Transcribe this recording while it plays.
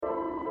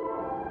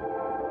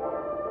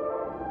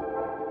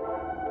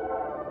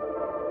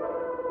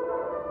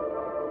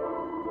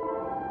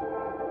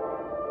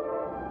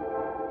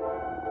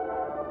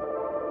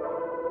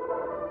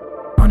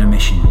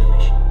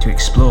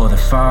explore the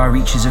far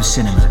reaches of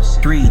cinema.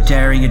 3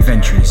 daring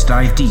adventurers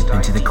dive deep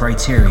into the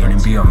Criterion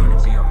and beyond.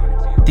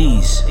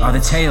 These are the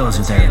tales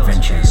of their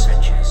adventures.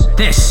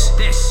 This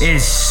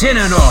is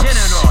Cinenauts!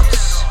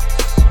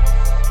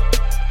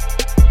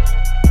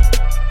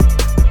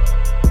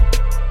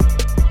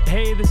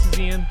 Hey, this is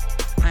Ian.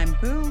 I'm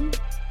Boom.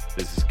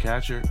 This is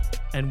Catcher.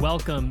 And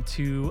welcome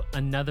to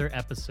another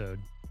episode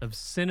of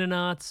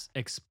Cinenauts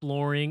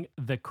Exploring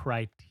the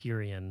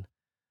Criterion.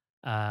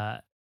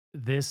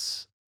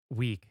 This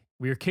week,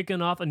 we are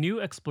kicking off a new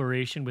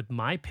exploration with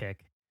my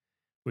pick,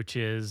 which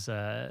is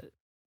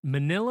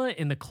Manila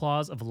in the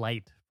Claws of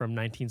Light from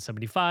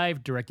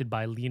 1975, directed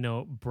by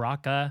Lino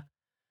Brocka.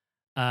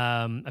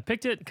 I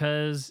picked it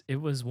because it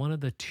was one of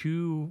the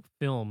 2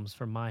 films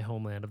from my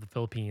homeland of the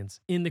Philippines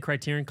in the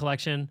Criterion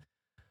Collection.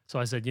 So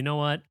I said, you know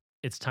what?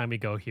 It's time we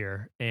go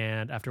here.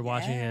 And after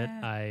watching it,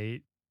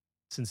 I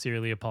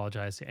sincerely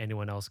apologize to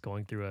anyone else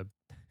going through a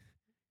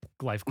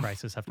life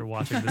crisis after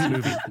watching this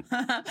movie.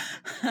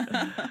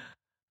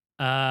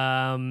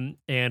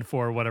 And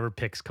for whatever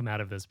picks come out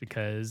of this,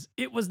 because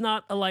it was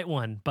not a light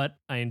one, but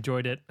I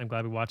enjoyed it. I'm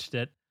glad we watched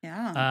it.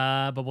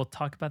 Yeah. But we'll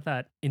talk about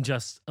that in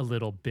just a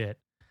little bit.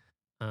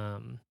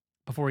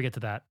 Before we get to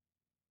that,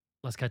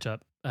 let's catch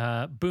up.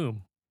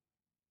 Boom.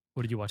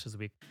 What did you watch this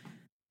week?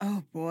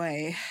 Oh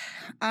boy.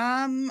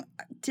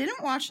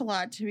 Didn't watch a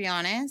lot, to be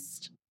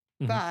honest,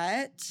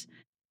 but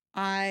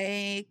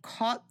I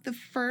caught the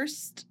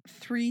first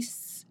 3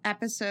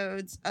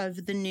 episodes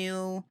of the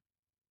new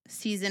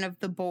season of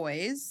The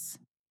Boys,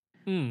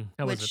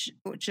 which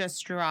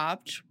just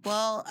dropped.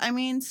 Well, I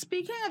mean,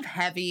 speaking of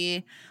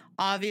heavy,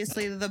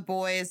 obviously The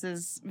Boys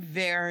is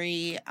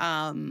very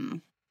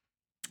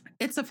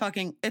it's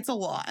a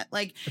lot.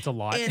 Like, it's a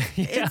lot.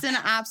 It's an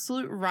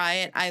absolute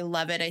riot. I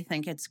love it. I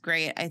think it's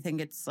great. I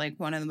think it's like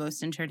one of the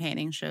most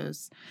entertaining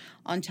shows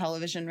on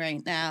television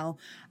right now.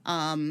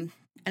 And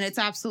it's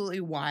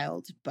absolutely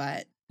wild,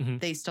 but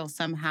they still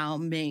somehow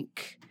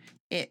make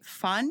it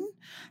fun.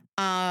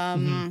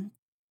 And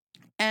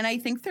I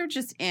think they're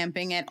just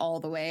amping it all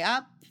the way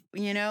up.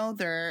 You know,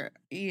 they're,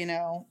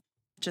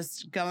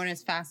 just going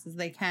as fast as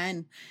they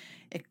can.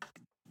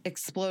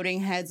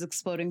 Exploding heads,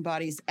 exploding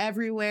bodies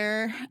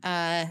everywhere,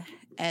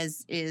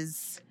 as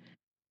is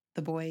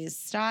The Boys'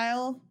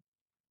 style.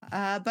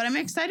 But I'm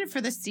excited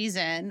for this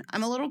season.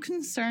 I'm a little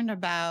concerned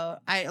about,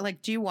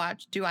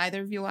 do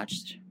either of you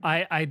watch?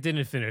 I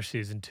didn't finish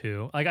season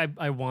 2. Like,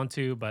 I want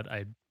to, but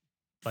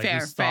we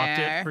stopped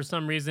it for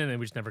some reason and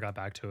we just never got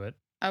back to it.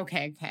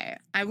 Okay.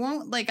 I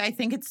won't, I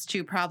think it's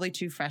probably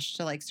too fresh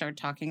to start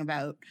talking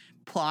about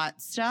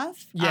plot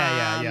stuff.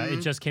 Yeah.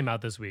 It just came out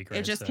this week, right?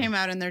 It just came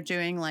out and they're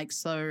doing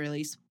slow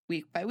release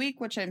week by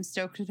week, which I'm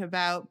stoked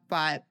about.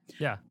 But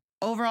yeah,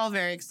 overall,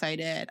 very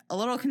excited. A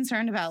little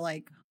concerned about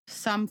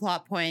some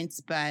plot points,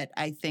 but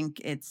I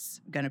think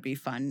it's going to be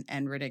fun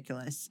and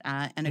ridiculous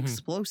and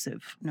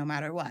explosive no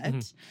matter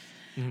what.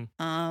 So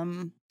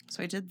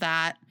I did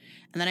that.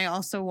 And then I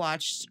also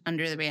watched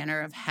Under the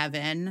Banner of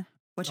Heaven,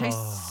 which I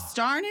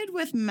started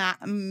with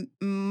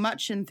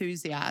much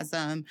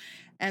enthusiasm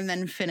and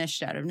then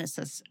finished out of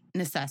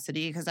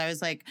necessity because I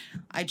was like,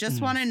 I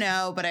just want to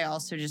know, but I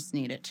also just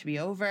need it to be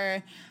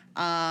over. But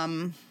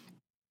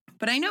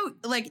I know,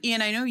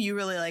 Ian, I know you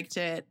really liked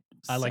it.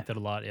 I liked it a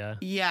lot, yeah.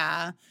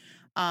 Yeah.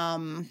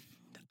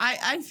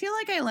 I feel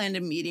like I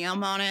landed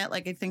medium on it.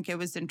 I think it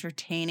was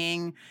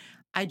entertaining.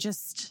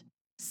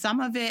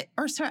 Some of it,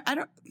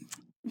 not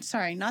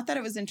that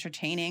it was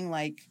entertaining,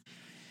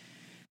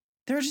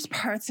 there were just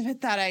parts of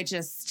it that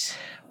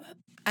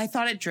I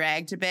thought it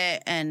dragged a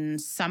bit, and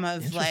some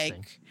of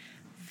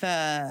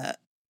the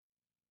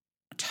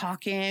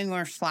talking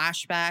or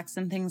flashbacks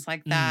and things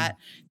like that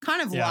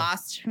kind of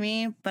lost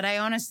me. But I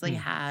honestly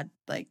had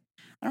I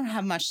don't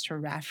have much to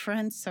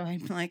reference, so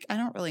I'm I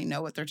don't really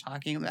know what they're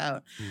talking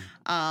about.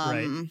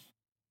 Right.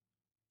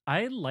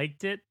 I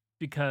liked it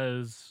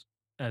because,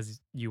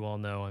 as you all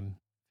know, I'm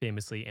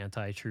famously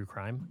anti-true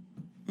crime.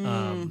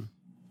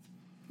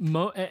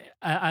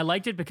 I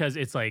liked it because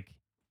it's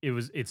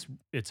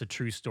it's a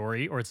true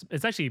story, or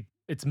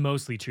it's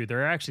mostly true.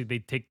 They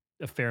take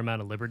a fair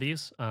amount of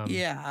liberties.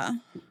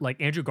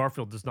 Andrew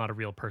Garfield is not a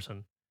real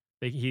person.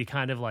 He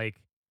kind of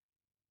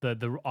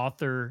the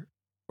author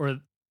or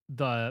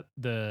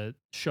the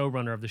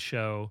showrunner of the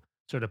show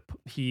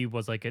he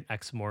was an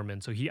ex-Mormon,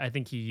 so I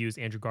think he used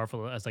Andrew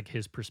Garfield as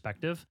his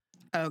perspective.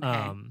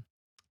 Okay.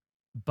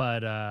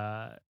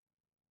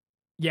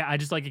 Yeah, I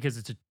just like it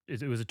because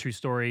it was a true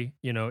story.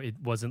 It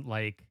wasn't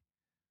I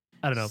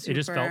don't know. It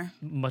just felt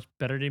much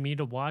better to me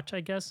to watch, I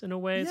guess, in a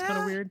way. It's kind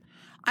of weird.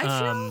 I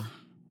feel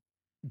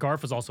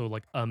Garf was also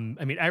I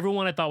mean,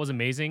 everyone I thought was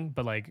amazing,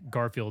 but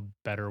Garfield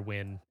better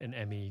win an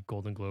Emmy,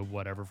 Golden Globe,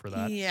 whatever for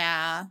that.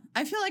 Yeah,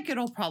 I feel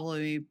it'll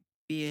probably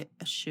be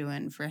a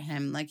shoo-in for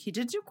him. He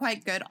did do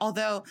quite good,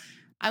 although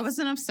I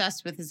wasn't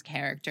obsessed with his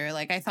character.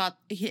 I thought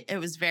it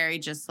was very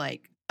just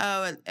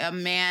a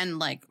man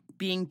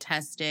being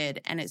tested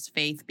and his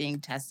faith being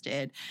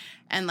tested.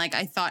 And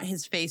I thought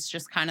his face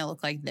just kind of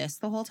looked like this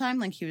the whole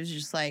time. He was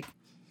just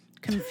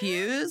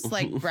confused,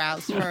 like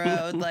brows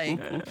furrowed, like,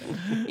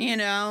 you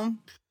know.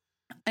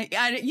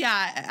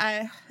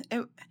 And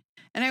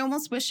I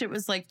almost wish it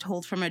was like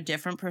told from a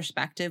different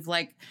perspective,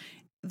 like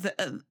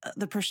the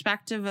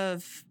perspective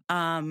of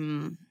I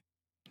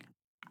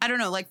don't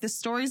know, like the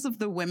stories of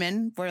the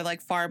women were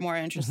like far more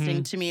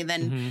interesting to me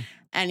than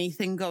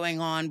anything going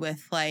on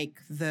with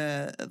like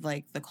the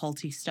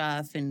culty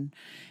stuff and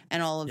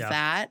all of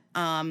that.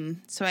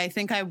 So I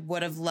think I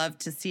would have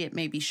loved to see it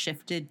maybe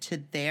shifted to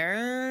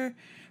their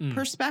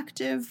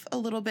perspective a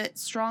little bit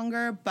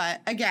stronger,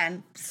 but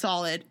again,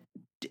 solid.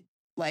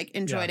 Like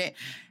enjoyed it.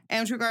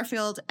 Andrew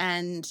Garfield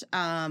and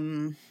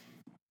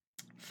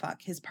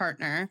his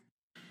partner.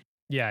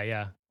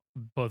 Yeah.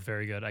 Both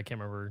very good. I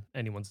can't remember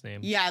anyone's name.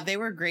 Yeah, they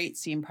were great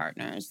scene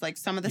partners. Like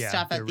some of the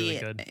stuff at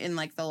really in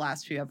like the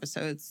last few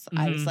episodes,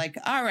 I was like,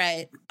 all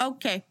right,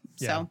 okay.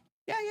 So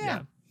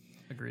yeah.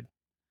 Agreed.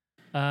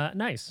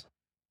 Nice.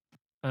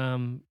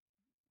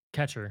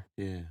 Catcher.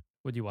 Yeah.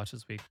 What did you watch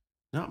this week?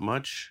 Not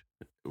much.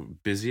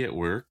 Busy at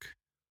work.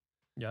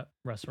 Yeah,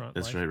 restaurant.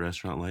 That's life. right,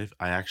 restaurant life.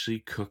 I actually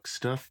cook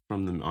stuff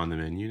from them on the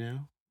menu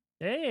now.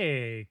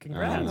 Hey,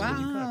 congrats!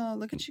 Wow,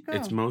 look at you go.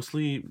 It's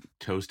mostly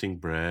toasting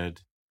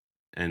bread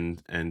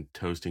and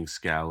toasting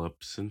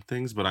scallops and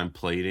things, but I'm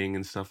plating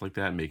and stuff like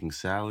that, making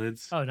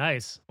salads. Oh,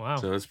 nice! Wow.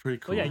 So it's pretty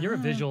cool. Well, yeah, you're a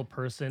visual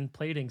person.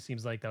 Plating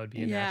seems like that would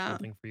be a natural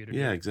thing for you to do.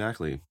 Yeah,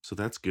 exactly. So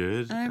that's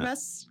good. And I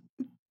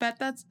bet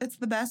it's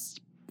the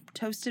best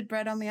toasted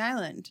bread on the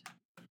island.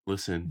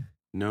 Listen,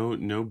 no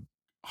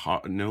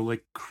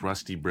like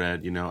crusty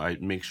bread, you know. I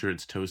make sure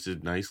it's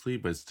toasted nicely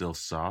but it's still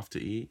soft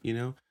to eat, you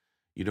know.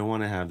 You don't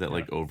want to have that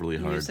like overly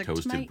hard Music to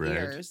toasted my bread,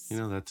 ears. you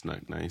know. That's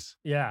not nice.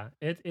 Yeah,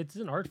 it's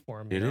an art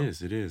form. It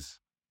is.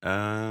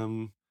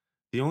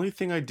 The only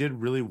thing I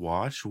did really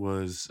watch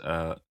was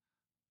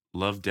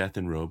Love, Death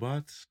and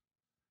Robots.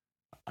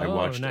 I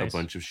watched a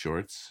bunch of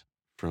shorts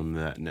from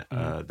that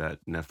that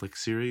Netflix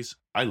series.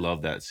 I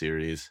love that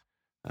series.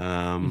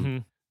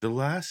 The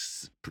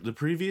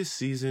previous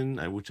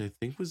season, which I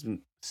think was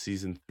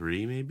season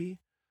 3, maybe,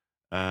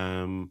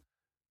 it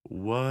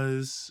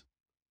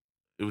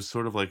was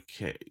sort of like,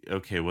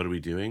 okay, what are we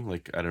doing?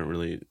 Like,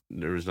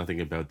 there was nothing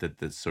about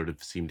that sort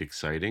of seemed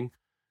exciting.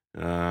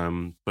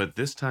 But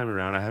this time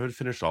around, I haven't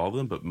finished all of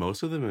them, but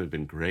most of them have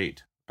been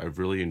great. I've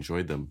really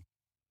enjoyed them.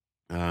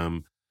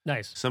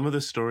 Nice. Some of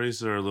the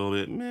stories are a little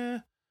bit meh,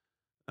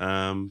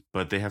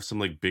 but they have some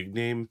like big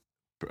name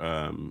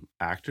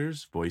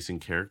actors voicing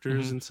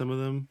characters in some of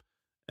them,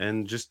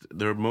 and just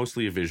they're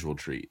mostly a visual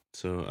treat.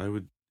 So I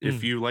would,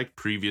 if you like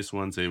previous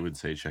ones, I would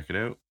say check it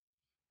out.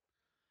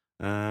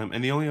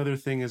 And the only other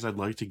thing is I'd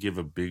like to give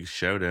a big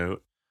shout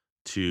out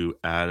to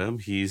Adam.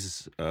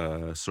 He's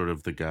sort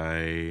of the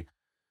guy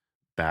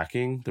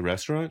backing the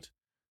restaurant.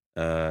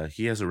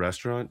 He has a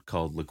restaurant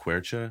called La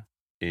Quercha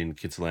in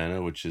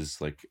Kitsilano, which is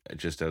like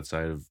just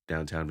outside of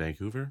downtown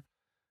Vancouver.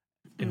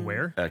 In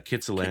where?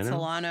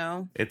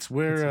 Kitsilano. It's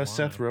where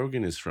Seth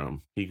Rogen is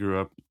from. He grew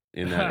up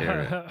in that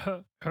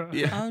area.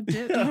 Yeah.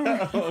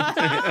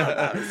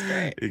 That was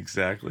great.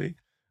 Exactly.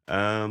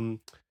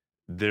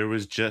 There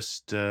was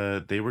just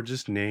they were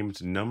just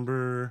named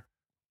number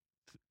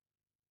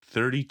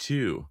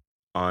 32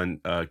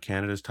 on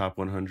Canada's top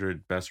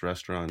 100 best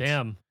restaurants.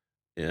 Damn.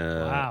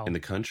 Wow. In the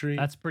country.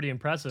 That's pretty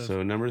impressive.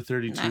 So number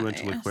 32 went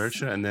to La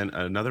Quercha, and then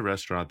another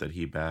restaurant that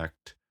he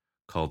backed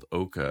called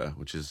Oka,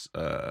 which is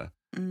a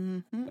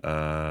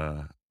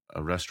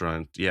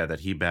restaurant, that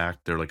he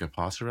backed. They're like a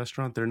pasta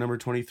restaurant. They're number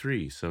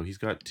 23. So he's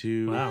got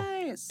two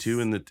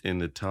in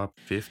the top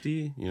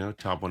 50, you know,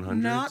 top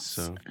 100.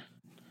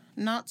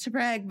 Not to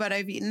brag, but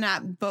I've eaten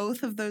at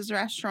both of those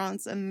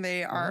restaurants and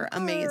they are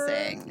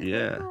amazing.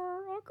 Yeah.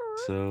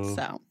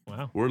 So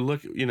wow. We're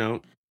looking, you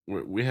know,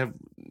 we have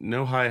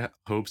no high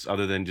hopes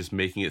other than just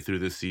making it through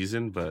this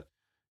season, but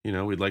you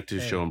know, we'd like to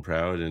show them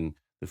proud, and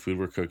the food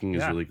we're cooking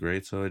is really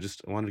great. So I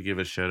just wanted to give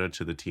a shout out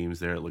to the teams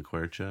there at La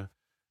Quercha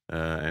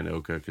and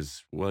Oka,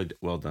 because well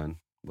done.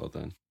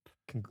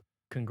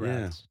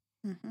 Congrats.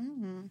 Yeah.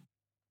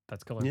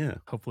 That's cool. Yeah.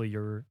 Hopefully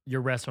your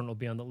restaurant will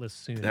be on the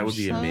list soon. That would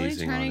be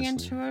amazing. Turning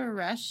honestly. into a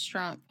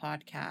restaurant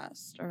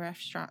podcast, a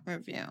restaurant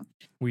review.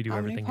 We do How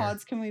everything. How many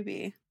pods can we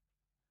be?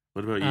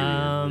 What about you?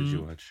 Ian? What did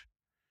you watch?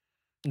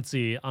 Let's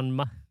see. On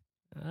my,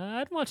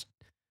 I didn't watch.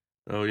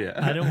 Oh yeah.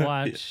 I didn't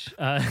watch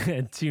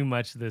too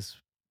much this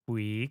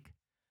week.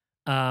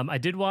 I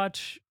did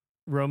watch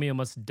Romeo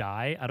Must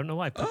Die. I don't know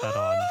why I put that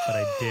on, but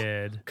I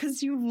did.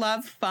 Because you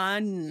love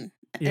fun.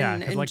 Yeah,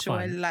 and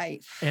enjoy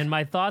life. And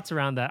my thoughts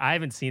around that, I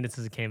haven't seen it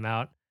since it came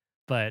out,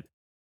 but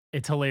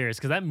it's hilarious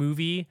because that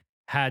movie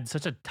had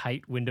such a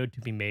tight window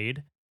to be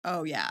made.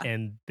 Oh, yeah.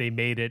 And they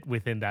made it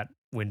within that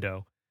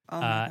window.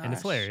 Oh my gosh. And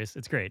it's hilarious.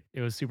 It's great.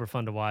 It was super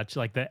fun to watch.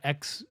 Like the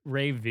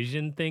X-ray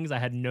vision things, I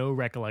had no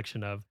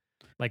recollection of.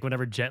 Like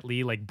whenever Jet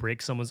Li like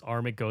breaks someone's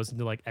arm, it goes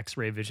into like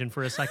X-ray vision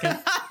for a second.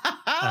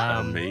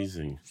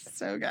 Amazing.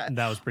 So good.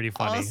 That was pretty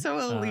funny. Also,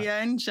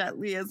 Aaliyah and Jet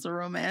Li as a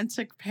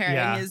romantic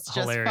pairing is just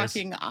hilarious.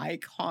 Fucking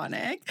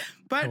iconic.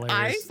 But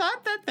hilarious. I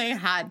thought that they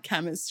had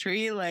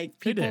chemistry. Like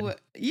people,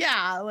 like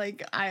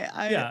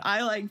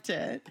I liked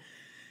it.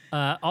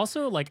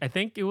 Also, like I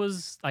think it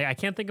was I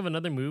can't think of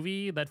another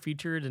movie that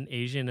featured an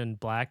Asian and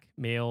black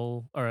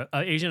male or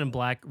Asian and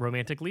black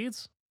romantic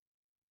leads.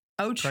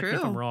 Oh, Correct me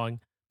if I'm true. wrong,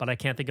 but I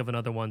can't think of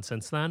another one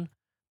since then.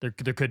 There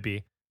could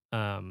be,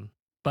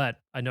 but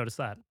I noticed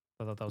that.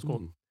 I thought that was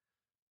cool.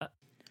 Let's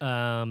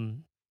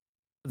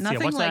see,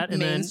 Nothing what's like that?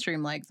 And then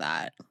mainstream like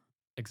that.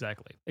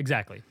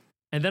 exactly.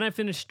 And then I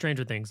finished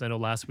Stranger Things. I know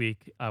last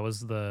week I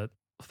was the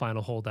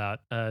final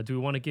holdout. Do we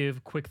want to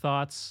give quick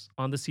thoughts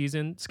on the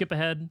season? Skip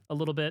ahead a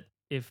little bit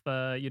if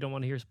you don't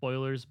want to hear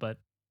spoilers, but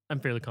I'm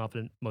fairly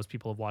confident most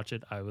people have watched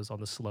it. I was on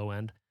the slow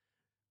end.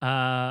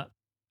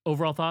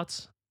 Overall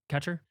thoughts,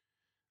 Catcher?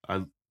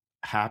 I'm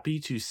happy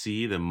to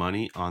see the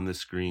money on the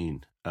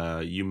screen.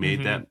 You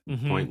made that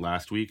point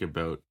last week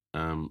about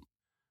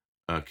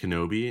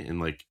Kenobi and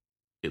like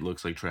it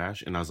looks like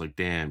trash, and I was like,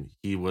 damn,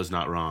 he was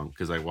not wrong,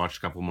 because I watched a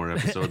couple more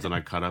episodes and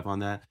I caught up on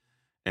that,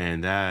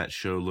 and that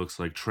show looks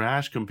like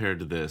trash compared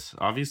to this.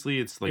 Obviously,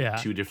 it's like Yeah.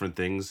 two different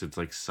things. It's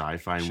like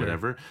sci-fi and Sure.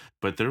 whatever,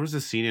 but there was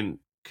a scene in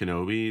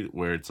Kenobi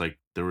where it's like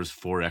there was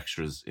 4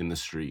 extras in the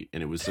street,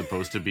 and it was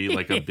supposed to be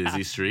like a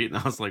busy street, and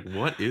I was like,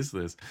 what is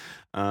this?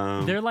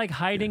 They're like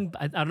hiding.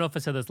 I don't know if I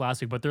said this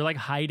last week, but they're like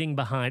hiding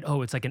behind.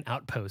 Oh, it's like an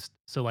outpost,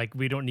 so like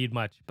we don't need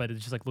much, but it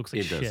just like looks like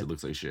It shit. does. It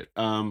looks like shit.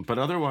 But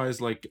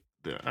otherwise, like,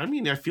 I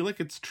mean, I feel like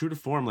it's true to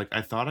form. Like,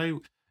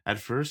 at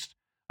first,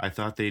 I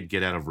thought they'd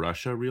get out of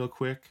Russia real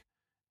quick,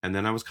 and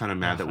then I was kind of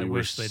mad Ugh, that I we were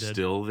wish they did.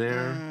 still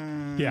there.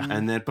 Yeah.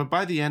 And then, but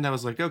by the end, I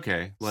was like,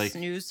 okay, like,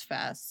 Snooze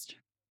fest.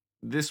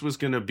 this was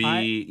gonna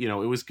be, it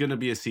was gonna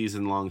be a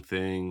season-long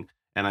thing,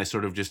 and I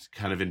sort of just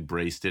kind of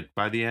embraced it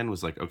by the end.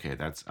 Was like, okay,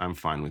 I'm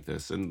fine with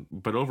this.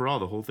 But overall,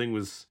 the whole thing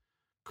was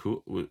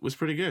cool. Was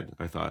pretty good,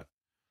 I thought.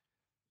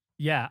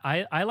 Yeah,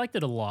 I liked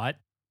it a lot.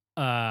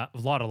 A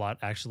lot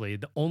actually.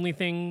 The only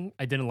thing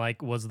I didn't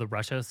like was the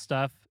Russia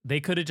stuff. They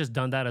could have just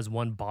done that as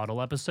one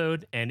bottle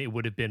episode and it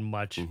would have been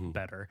much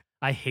better.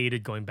 I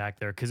hated going back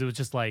there because it was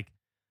just like,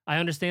 I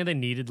understand they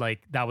needed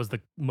like that was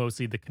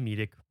mostly the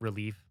comedic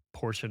relief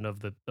portion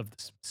of the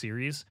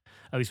series,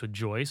 at least with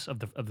Joyce of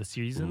the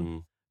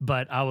season.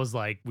 But I was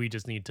like, we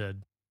just need to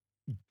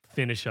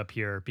finish up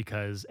here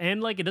because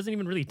like it doesn't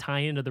even really tie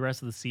into the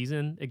rest of the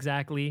season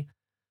exactly.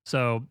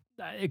 So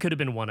it could have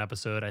been one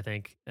episode, I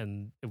think,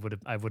 and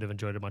I would have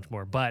enjoyed it much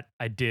more. But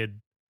I did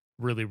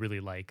really, really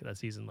like that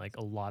season. Like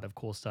a lot of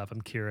cool stuff.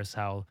 I'm curious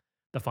how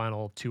the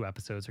final 2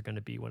 episodes are going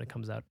to be when it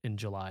comes out in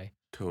July.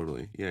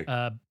 Totally,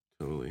 yeah,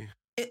 totally.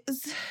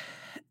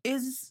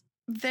 Is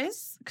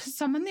this because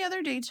someone the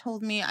other day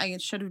told me I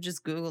should have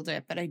just Googled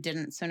it, but I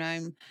didn't. So now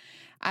I'm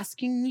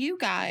asking you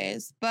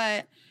guys.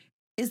 But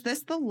is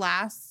this the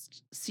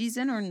last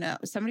season or no?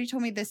 Somebody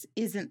told me this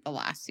isn't the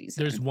last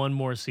season. There's one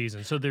more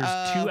season. So there's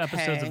 2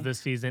 episodes of this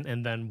season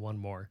and then one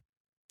more.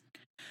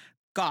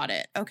 Got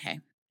it. Okay.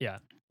 Yeah.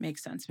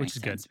 Makes sense. Which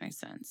is good. Makes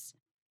sense.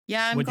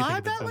 Yeah, I'm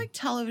glad that like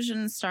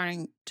television is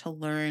starting to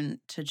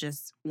learn to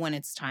just when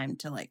it's time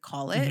to like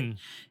call it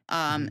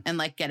and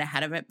like get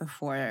ahead of it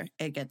before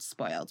it gets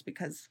spoiled,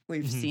 because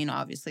we've seen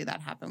obviously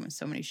that happen with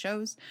so many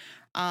shows.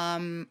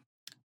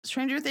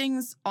 Stranger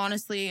Things,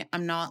 honestly,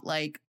 I'm not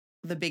like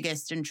the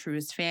biggest and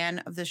truest fan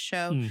of this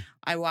show.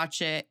 I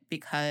watch it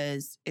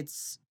because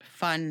it's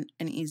fun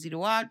and easy to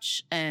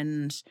watch,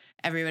 and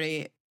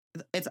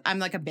I'm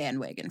like a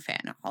bandwagon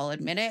fan, I'll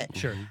admit it.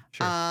 Sure.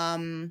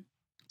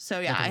 So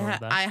yeah,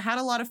 I had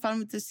a lot of fun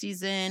with this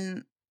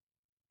season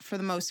for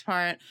the most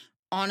part.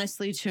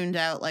 Honestly, tuned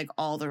out like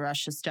all the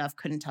Russia stuff,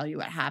 couldn't tell you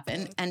what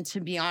happened. And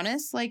to be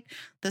honest, like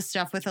the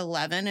stuff with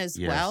 11 as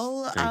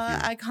well,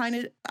 I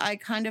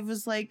kind of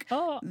was like,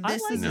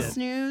 this is a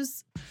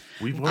snooze.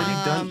 We've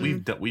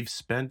already we've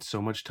spent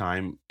so much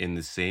time in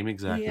the same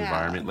exact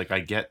environment. Like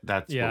I get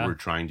that's what we're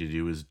trying to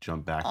do is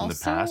jump back in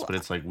the past, but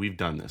it's like we've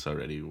done this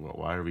already.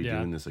 Why are we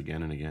doing this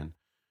again and again?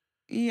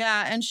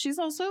 Yeah, and she's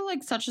also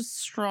like such a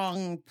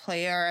strong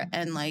player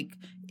and like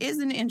is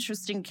an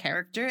interesting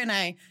character.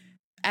 And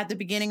at the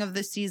beginning of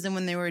the season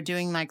when they were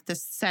doing like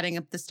this setting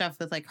up the stuff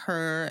with like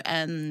her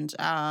and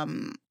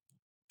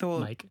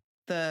Mike.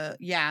 the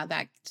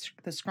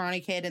scrawny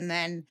kid, and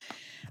then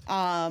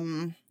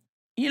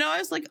I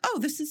was like, oh,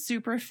 this is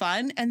super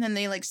fun. And then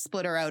they like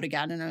split her out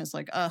again. And I was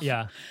like, oh,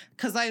 yeah.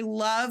 Because I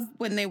love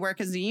when they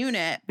work as a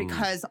unit,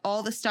 because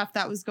all the stuff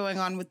that was going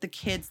on with the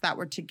kids that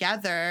were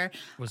together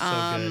was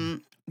so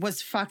good.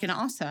 Was fucking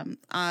awesome.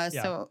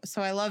 So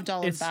I loved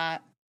all of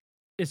that.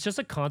 It's just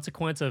a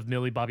consequence of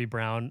Millie Bobby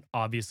Brown,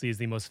 obviously, is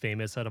the most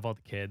famous out of all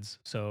the kids.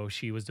 So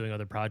she was doing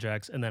other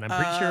projects. And then I'm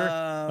pretty sure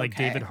like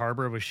David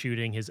Harbour was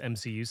shooting his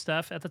MCU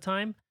stuff at the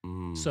time.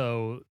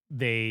 So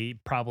they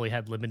probably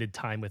had limited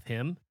time with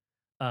him.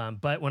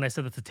 But when I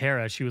said that to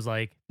Tara, she was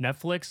like,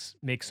 Netflix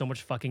makes so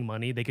much fucking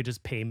money. They could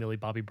just pay Millie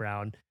Bobby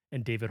Brown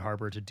and David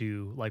Harbour to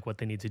do like what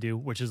they need to do,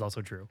 which is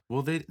also true.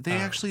 Well, they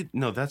actually,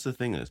 no, that's the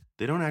thing is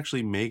they don't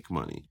actually make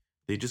money.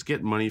 They just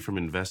get money from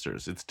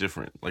investors. It's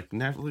different. Like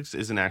Netflix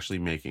isn't actually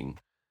making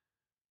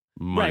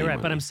Money, right.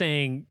 But money.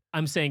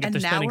 I'm saying if And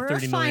they're now spending we're a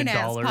 $30 million,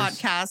 finance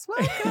podcast.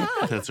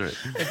 Welcome. That's right.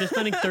 if they're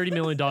spending $30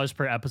 million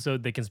per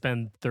episode, they can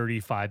spend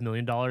 $35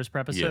 million per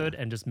episode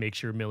and just make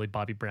sure Millie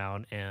Bobby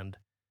Brown and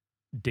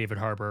David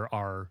Harbour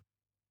are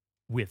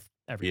with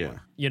everyone. Yeah.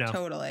 You know?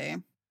 Totally.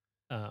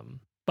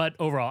 But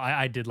overall,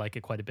 I did like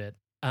it quite a bit.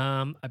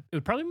 It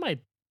would probably might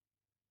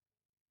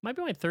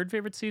be my third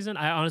favorite season.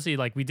 I honestly,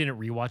 like, we didn't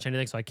rewatch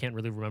anything, so I can't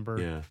really remember.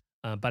 Yeah.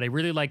 But I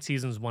really liked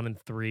seasons 1 and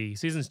 3.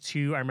 Seasons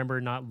 2, I remember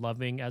not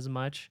loving as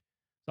much.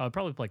 So I'd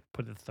probably like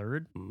put it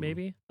third,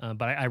 maybe.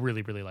 But I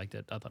really, really liked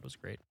it. I thought it was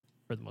great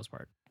for the most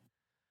part.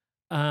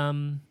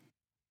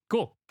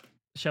 Cool.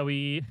 Shall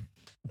we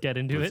get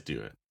into Let's it? do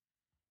it.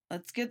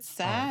 Let's get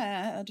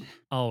sad.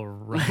 All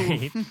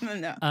right.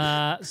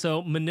 No.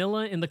 So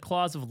Manila in the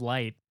Claws of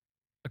Light,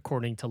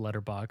 according to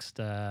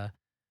Letterboxd,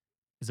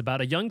 is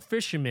about a young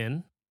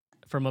fisherman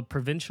from a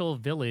provincial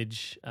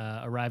village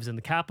arrives in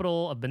the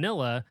capital of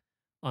Manila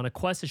on a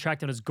quest to track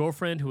down his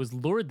girlfriend, who was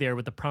lured there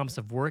with the promise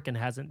of work and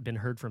hasn't been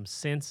heard from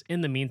since.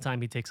 In the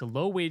meantime, he takes a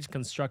low-wage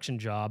construction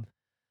job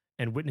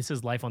and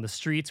witnesses life on the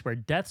streets where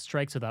death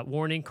strikes without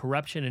warning,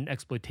 corruption and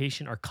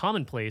exploitation are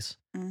commonplace,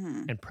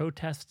 and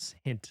protests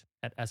hint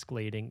at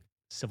escalating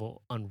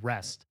civil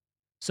unrest.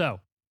 So,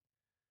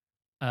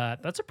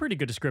 that's a pretty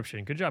good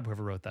description. Good job,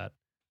 whoever wrote that.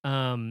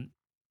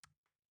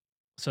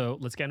 So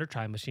let's get into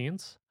time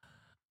machines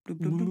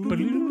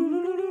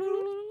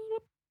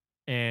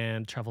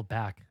and travel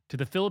back to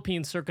the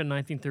Philippines circa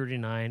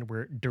 1939,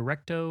 where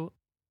Directo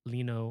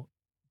Lino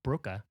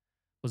Broca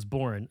was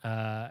born.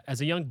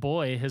 As a young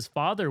boy, his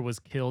father was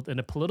killed in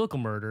a political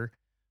murder,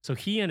 so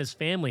he and his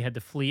family had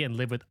to flee and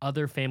live with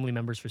other family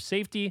members for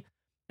safety.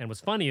 And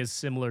what's funny is,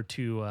 similar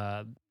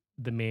to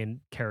the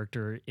main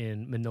character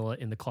in Manila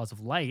in the Claws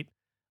of Light,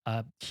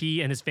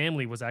 he and his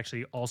family was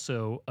actually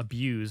also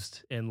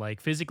abused, and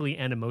like physically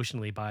and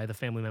emotionally, by the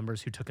family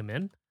members who took him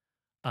in.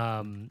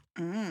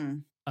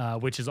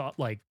 Which is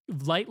like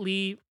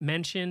lightly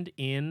mentioned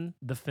in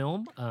the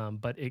film,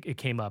 but it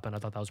came up, and I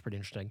thought that was pretty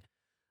interesting.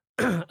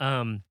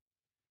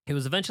 He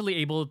was eventually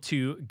able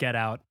to get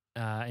out,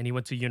 and he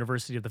went to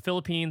University of the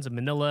Philippines in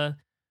Manila,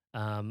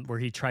 where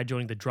he tried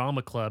joining the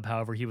drama club.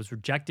 However, he was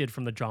rejected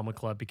from the drama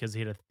club because he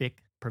had a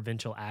thick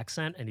provincial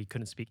accent and he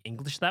couldn't speak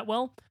English that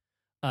well.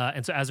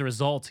 And so as a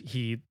result,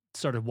 he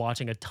started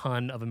watching a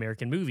ton of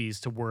American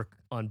movies to work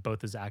on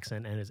both his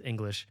accent and his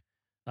English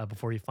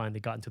before he finally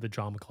got into the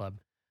drama club.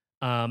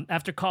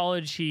 After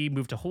college, he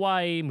moved to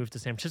Hawaii, moved to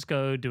San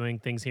Francisco, doing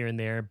things here and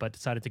there, but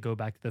decided to go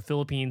back to the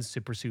Philippines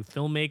to pursue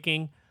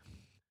filmmaking.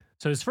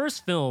 So his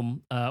first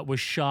film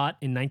was shot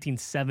in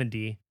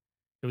 1970.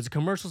 It was a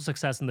commercial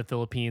success in the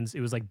Philippines.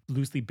 It was like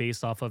loosely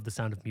based off of The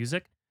Sound of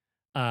Music.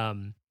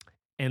 And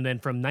then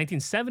from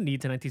 1970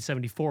 to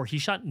 1974, he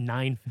shot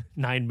nine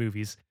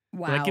movies.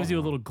 Wow. So that gives you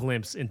a little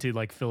glimpse into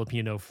like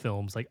Filipino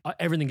films. Like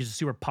everything is just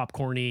super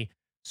popcorny,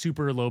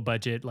 super low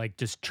budget, like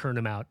just churn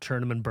them out, churn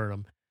them and burn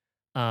them.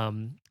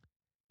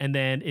 And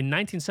then in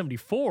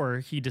 1974,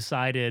 he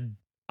decided,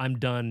 I'm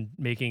done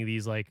making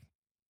these like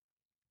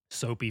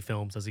soapy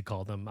films, as he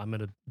called them. I'm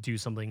going to do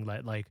something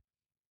that like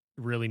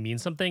really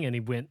means something. And he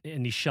went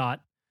and he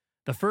shot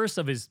the first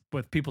of his,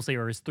 what people say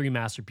are his 3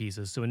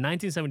 masterpieces. So in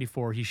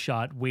 1974, he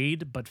shot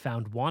Wade But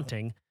Found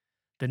Wanting.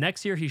 The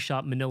next year, he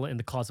shot Manila in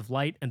the Claws of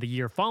Light. And the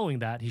year following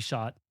that, he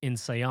shot In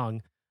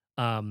Sayang,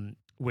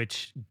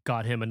 which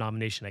got him a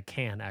nomination at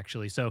Cannes,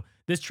 actually. So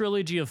this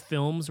trilogy of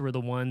films were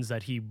the ones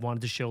that he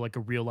wanted to show like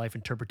a real life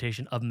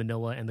interpretation of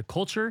Manila and the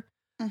culture.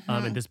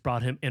 And this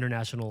brought him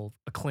international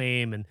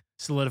acclaim and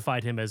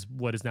solidified him as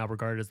what is now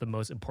regarded as the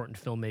most important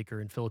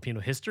filmmaker in Filipino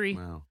history.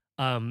 Wow.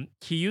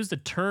 He used a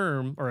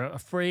term or a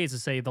phrase to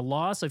say the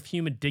loss of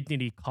human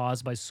dignity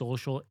caused by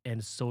social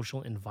and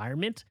social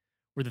environment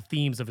were the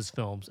themes of his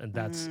films. And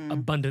that's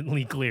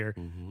abundantly clear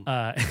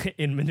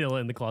in Manila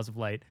in the Claws of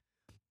Light.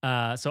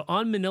 So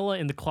on Manila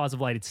in the Claws of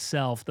Light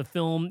itself, the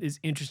film is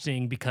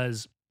interesting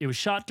because it was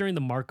shot during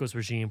the Marcos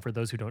regime. For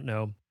those who don't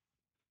know,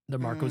 the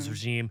Marcos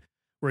regime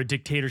were a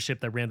dictatorship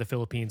that ran the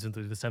Philippines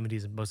into the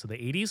 70s and most of the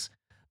 80s.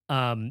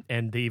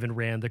 And they even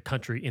ran the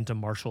country into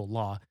martial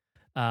law.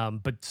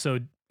 But so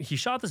he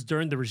shot this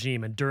during the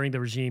regime, and during the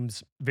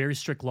regime's very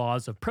strict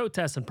laws of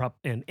protest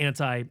and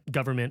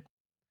anti-government,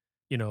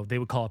 you know, they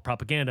would call it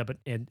propaganda, but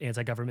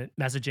anti-government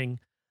messaging,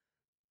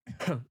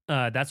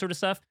 that sort of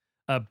stuff.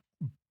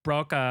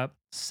 Broca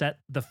set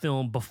the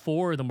film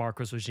before the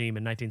Marcos regime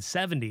in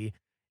 1970,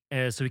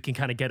 so he can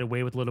kind of get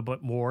away with a little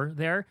bit more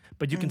there.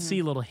 But you can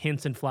see little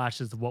hints and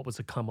flashes of what was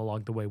to come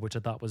along the way, which I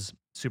thought was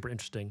super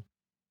interesting.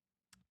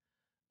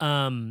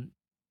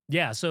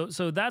 Yeah,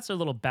 so that's a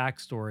little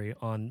backstory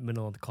on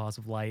Manila in the Claws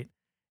of Light.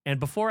 And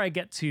before I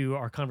get to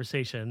our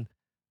conversation,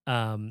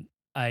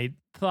 I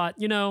thought,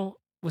 you know,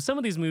 with some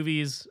of these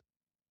movies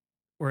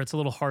where it's a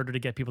little harder to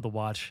get people to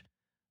watch,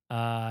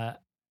 I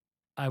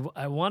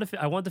want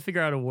to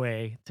figure out a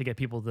way to get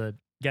people to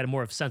get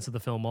more of a sense of the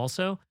film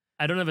also.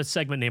 I don't have a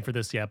segment name for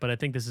this yet, but I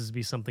think this is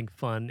be something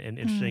fun and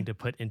interesting to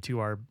put into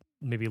our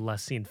maybe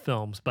less seen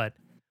films. But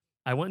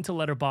I went into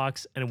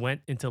Letterboxd and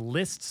went into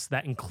lists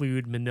that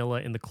include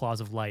Manila in the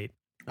Claws of Light.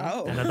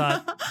 Oh. And I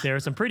thought there are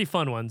some pretty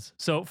fun ones.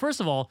 So first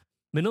of all,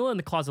 Manila in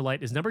the Claws of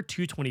Light is number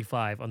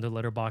 225 on the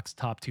Letterboxd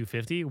top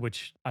 250,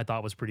 which I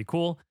thought was pretty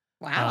cool.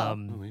 Wow.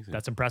 Amazing.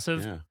 That's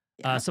impressive. Yeah.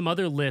 Yeah. Some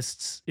other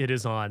lists it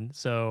is on.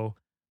 So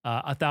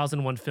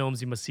 1001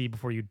 Films You Must See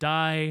Before You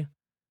Die,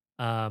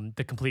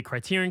 the Complete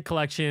Criterion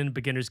Collection,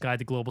 Beginner's Guide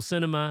to Global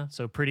Cinema.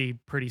 So pretty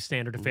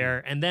standard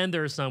affair. And then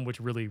there are some which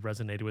really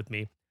resonated with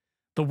me.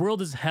 The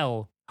World is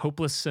Hell,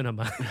 Hopeless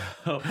Cinema.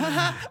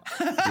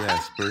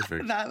 Yes,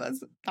 perfect.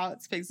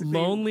 That's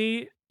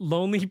basically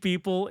Lonely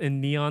People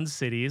in Neon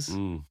Cities.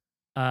 Mm,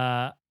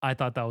 I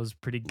thought that was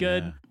pretty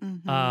good. yeah.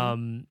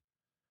 Mhm.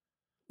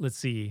 Let's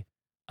see.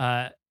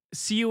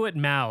 See You at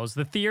Mao's,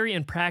 the theory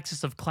and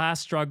praxis of class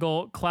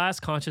struggle, class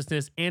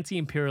consciousness,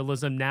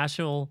 anti-imperialism,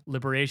 national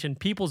liberation,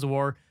 people's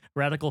war,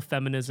 radical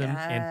feminism,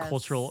 and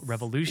cultural Yes.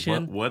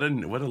 revolution. What a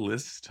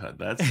list.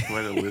 That's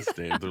quite a list,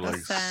 Dave. They're like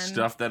Listen.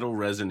 stuff that'll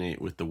resonate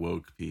with the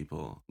woke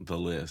people. The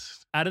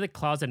list. Out of the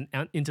Closet and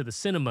Out into the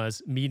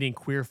Cinemas, meeting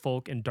queer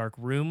folk in dark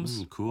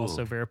rooms. Cool.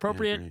 Also very Yeah,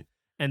 appropriate. great.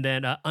 And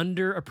then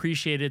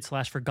underappreciated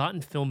 /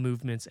 forgotten film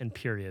movements and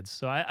periods.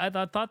 So I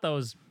thought that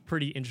was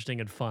pretty interesting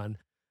and fun.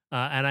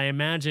 And I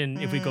imagine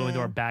if we go into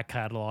our back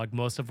catalog,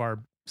 most of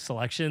our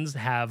selections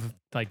have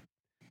like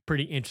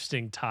pretty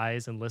interesting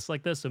ties and lists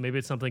like this. So maybe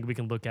it's something we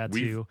can look at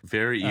We too.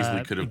 very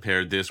easily could have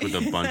paired this with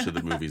a bunch of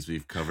the movies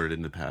we've covered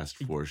in the past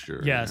for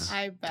sure. Yes.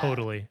 I bet.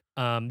 Totally.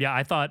 Yeah,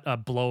 I thought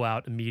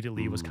Blowout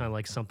immediately was Ooh. kind of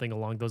like something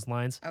along those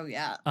lines. Oh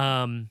yeah.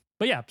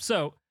 But yeah,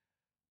 so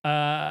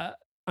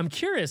I'm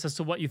curious as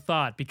to what you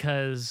thought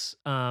because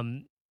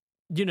I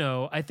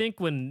think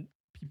when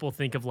people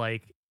think of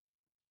like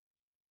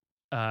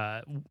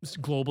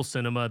global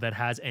cinema that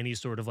has any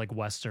sort of like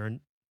Western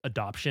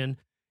adoption,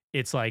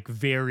 it's like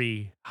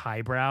very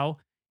highbrow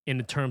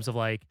in terms of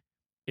like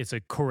it's a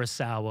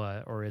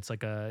Kurosawa or it's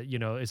like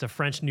it's a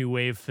French New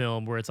Wave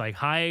film where it's like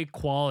high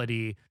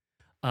quality.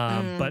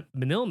 But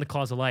Manila in the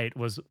Claws of Light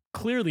was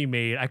clearly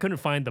made. I couldn't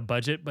find the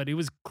budget, but it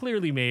was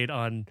clearly made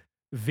on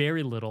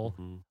very little.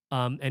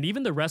 Mhm. And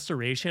even the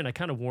restoration, I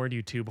kind of warned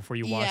you too before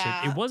you watch it.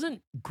 Yeah. It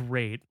wasn't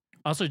great.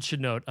 Also, should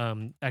note,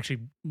 actually,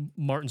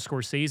 Martin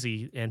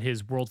Scorsese and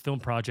his World Film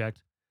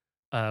Project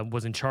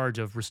was in charge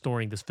of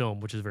restoring this film,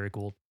 which is very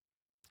cool.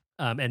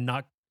 And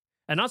not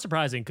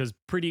surprising because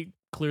pretty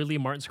clearly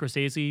Martin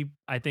Scorsese,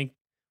 I think,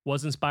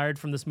 was inspired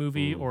from this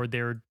movie, or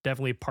they're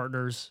definitely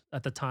partners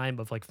at the time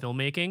of like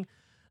filmmaking.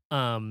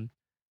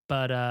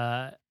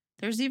 But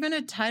There's even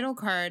a title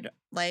card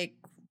like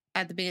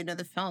at the beginning of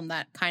the film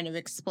that kind of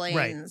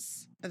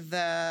explains the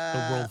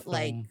the World Film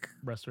like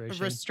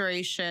restoration.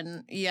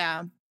 restoration.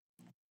 Yeah.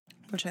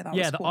 Which I thought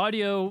Yeah, was the cool.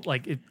 audio,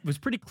 like it was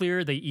pretty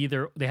clear. They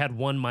had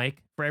one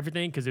mic for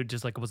everything because it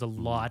just like was a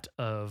lot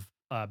of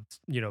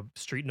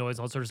street noise,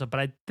 all sort of stuff. But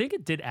I think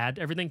it did add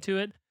everything to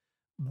it.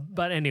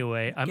 But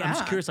anyway, I'm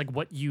just Yeah. curious, like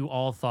what you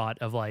all thought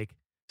of like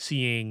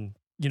seeing,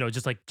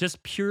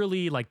 just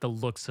purely like the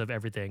looks of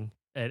everything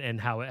and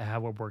how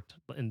it worked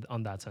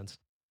on that sense.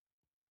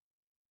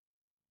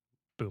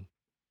 Boom.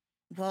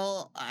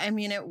 Well, I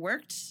mean, it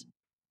worked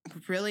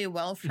really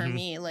well for Mhm.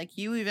 me. Like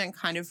you even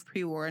kind of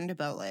pre-warned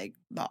about like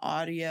the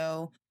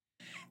audio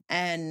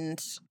and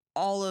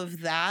all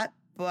of that.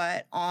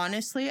 But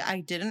honestly, I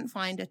didn't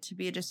find it to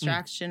be a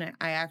distraction.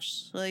 I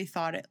actually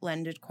thought it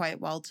lended quite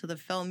well to the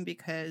film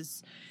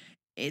because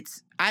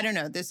I don't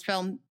know, this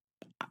film,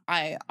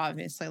 I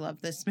obviously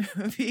love this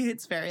movie.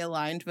 It's very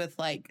aligned with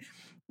like,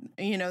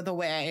 the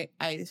way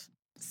I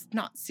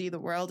not see the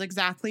world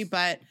exactly,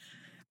 but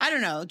I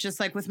don't know, just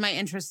like with my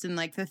interest in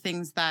like the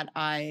things that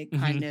I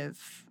kind of,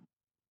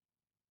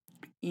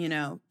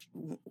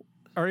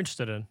 Are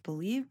interested in.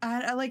 believe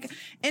I like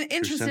an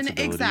interest in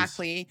sensibilities.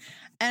 exactly.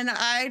 And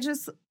I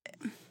just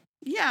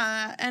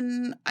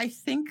and I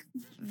think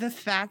the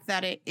fact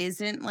that it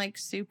isn't like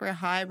super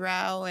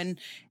highbrow and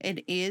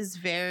it is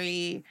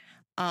very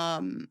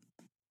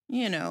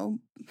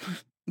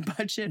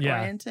budget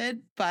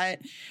oriented, but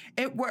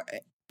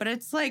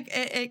it's like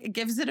it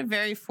gives it a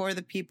very for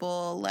the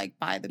people, like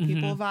by the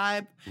people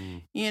vibe,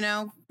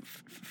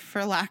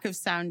 for lack of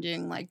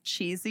sounding like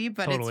cheesy,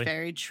 but Totally. it's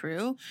very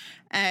true.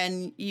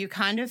 And you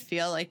kind of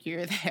feel like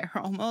you're there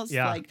almost.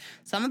 Yeah. Like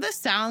some of the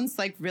sounds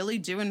like really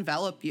do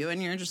envelop you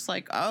and you're just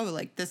like, oh,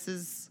 like this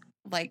is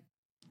like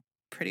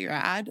pretty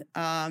rad.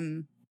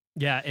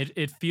 Yeah,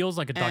 it feels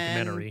like a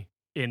documentary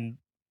in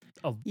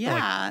a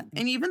Yeah.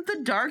 And even the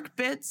dark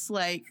bits,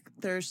 like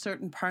there's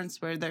certain parts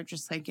where they're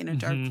just like in a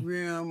dark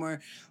room, or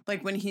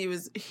like when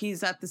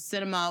he's at the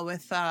cinema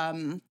with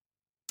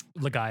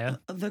Lagaya.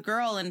 the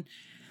girl and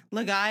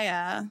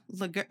Lagaya.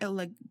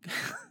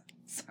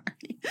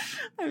 Sorry.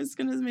 I was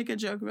gonna make a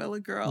joke about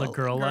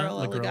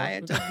Lagaya.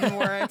 It doesn't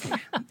work.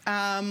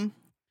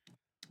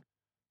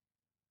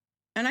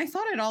 And I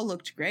thought it all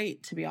looked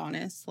great, to be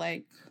honest.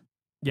 Like,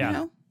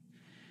 Yeah.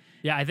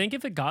 Yeah, I think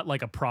if it got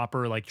like a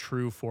proper like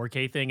true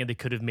 4K thing and they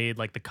could have made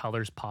like the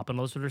colors pop and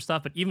all sort of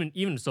stuff, but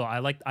even so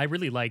I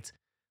really liked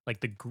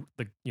like the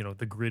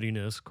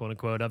grittiness, quote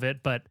unquote, of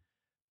it, but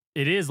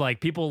it is like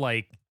people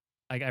like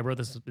I wrote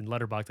this in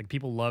Letterboxd. Like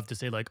people love to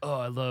say like, oh,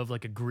 I love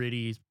like a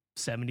gritty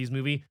 70s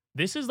movie.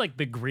 This is like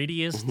the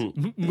grittiest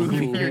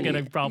movie you're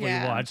gonna probably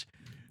Yeah. watch,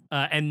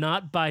 and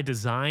not by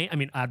design. I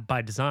mean,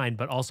 by design,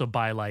 but also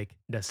by like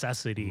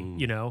necessity. Mhm.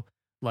 You know,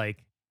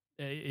 like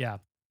yeah,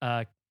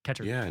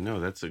 Catcher. Yeah, no,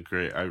 that's a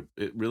great.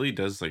 It really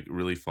does like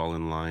really fall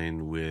in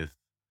line with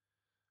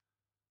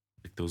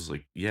like those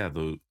like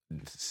the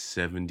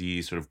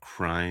 70s sort of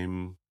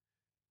Mhm.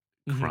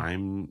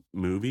 crime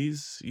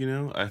movies, you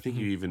know? I think Mhm.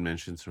 you even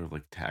mentioned sort of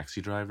like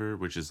Taxi Driver,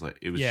 which is like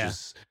it was Yeah.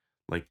 just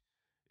like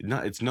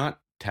it's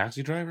not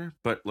Taxi Driver,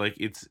 but like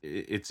it's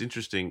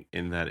interesting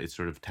in that it's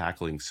sort of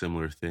tackling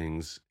similar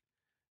things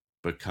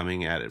but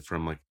coming at it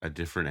from like a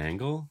different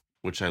angle,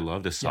 which I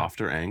loved, a Yeah.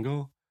 softer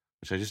angle,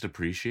 which I just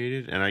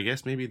appreciated. And I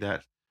guess maybe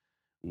that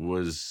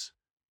was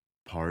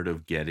part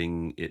of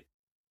getting it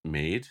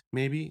made,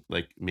 maybe.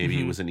 Like maybe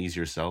it Mhm. was an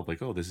easier sell,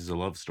 like, oh, this is a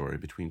love story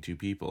between two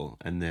people.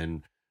 And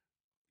then,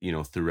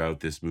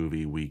 throughout this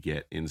movie we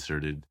get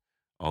inserted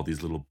all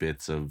these little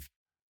bits of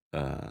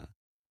uh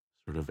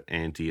sort of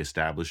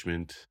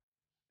anti-establishment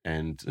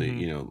and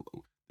Mhm.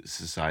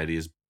 society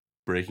is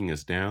breaking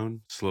us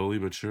down slowly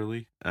but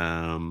surely.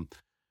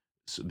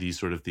 So these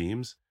sort of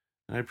themes.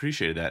 And I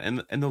appreciated that.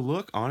 And the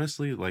look,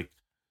 honestly, like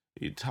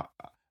it ta-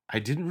 I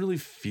didn't really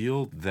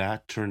feel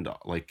that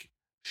like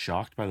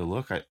shocked by the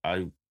look. I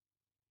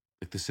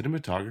like the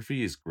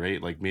cinematography is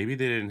great. Like maybe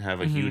they didn't have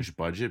a Mhm. huge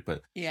budget,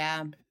 but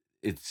Yeah.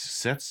 it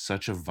sets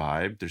such a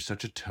vibe. There's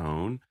such a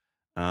tone.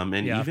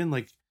 And Yeah. even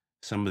like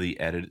some of the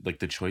like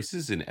the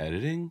choices in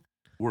editing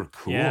were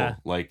cool. Yeah.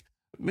 Like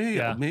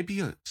Yeah. maybe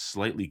a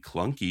slightly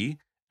clunky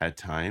at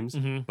times,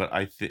 Mhm. but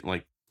I think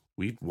like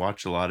we've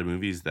watched a lot of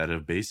movies that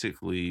have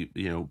basically,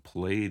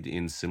 played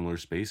in similar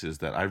spaces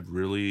that I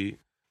really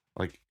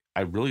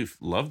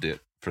loved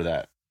it for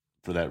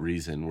that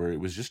reason, where it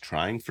was just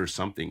trying for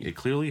something. It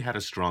clearly had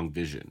a strong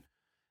vision.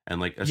 And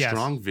like a Yes.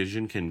 strong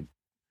vision can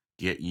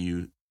get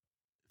you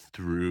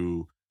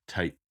through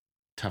tight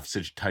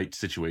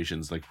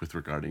situations, like with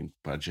regarding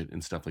budget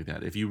and stuff like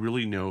that. If you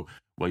really know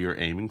what you're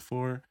aiming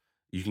for,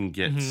 you can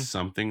get Mhm.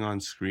 something on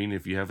screen.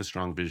 If you have a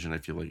strong vision, I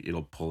feel like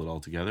it'll pull it all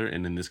together.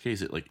 And in this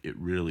case, it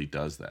really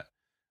does that.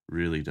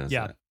 Really does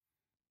Yeah. that.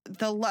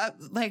 The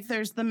love, like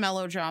there's the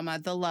melodrama,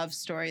 the love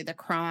story, the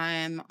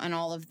crime, and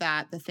all of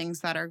that, the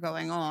things that are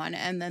going on.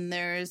 And then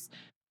there's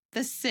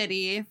the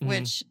city,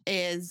 which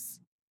is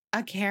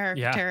a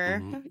character,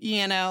 Mhm.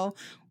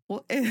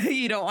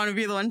 You don't want to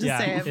be the one to Yeah,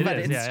 say it it, but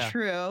is. it's Yeah, yeah.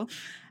 true.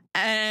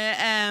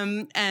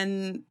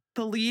 And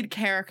the lead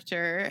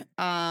character,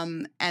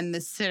 and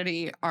the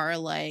city are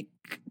like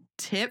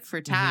tit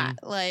for tat,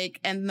 like,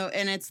 and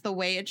it's the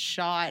way it's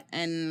shot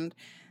and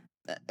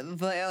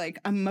the like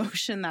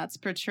emotion that's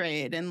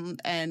portrayed and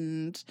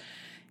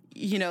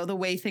the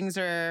way things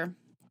are,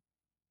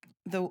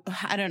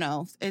 I don't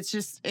know, it's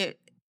just it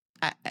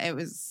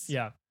was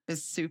Yeah.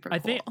 is super I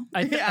cool. think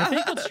I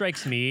think what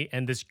strikes me,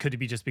 and this could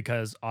be just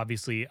because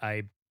obviously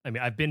I mean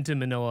I've been to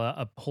Manila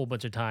a whole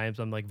bunch of times.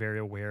 I'm like very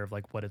aware of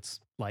like what it's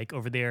like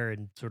over there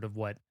and sort of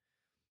what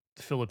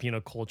Filipino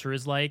culture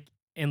is like.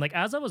 And like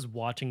as I was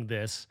watching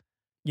this,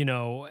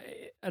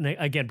 and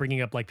again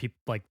bringing up like people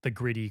like the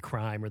gritty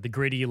crime or the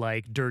gritty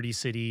like dirty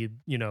city,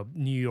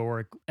 New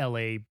York,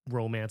 LA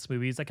romance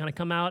movies that kind of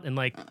come out, and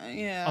like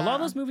a lot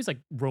of those movies like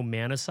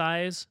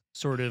romanticize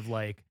sort of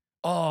like,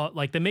 oh,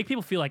 like they make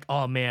people feel like,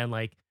 oh man,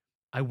 like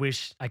I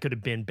wish I could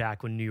have been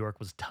back when New York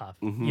was tough.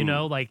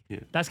 Mhm. Like Yeah.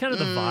 that's kind of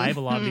the vibe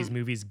a lot of these Mhm.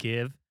 movies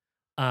give.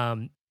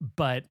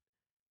 But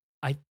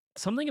I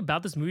something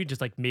about this movie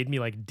just like made me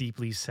like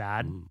deeply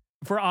sad Mm.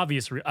 for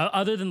obvious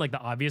other than like the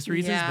obvious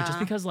reasons, but just Yeah.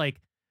 because like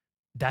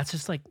that's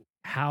just like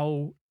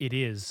how it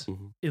is.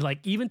 Mhm. Like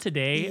even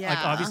today, like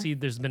Yeah. obviously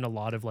there's been a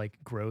lot of like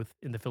growth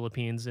in the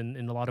Philippines in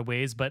a lot of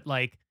ways, but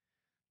like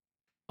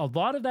a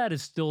lot of that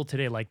is still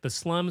today. Like the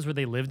slums where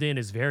they lived in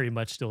is very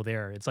much still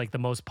there. It's like the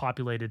most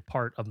populated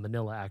part of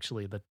Manila,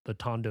 actually, the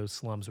Tondo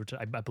slums, which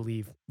I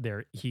believe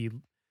there he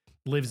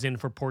lives in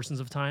for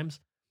portions of times.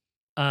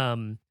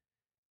 Um,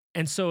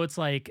 and so it's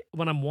like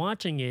when I'm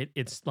watching it,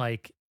 it's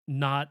like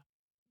not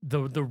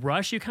the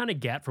rush you kind of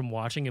get from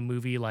watching a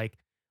movie like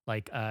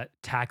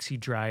Taxi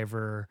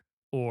Driver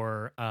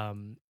or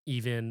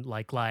even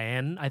like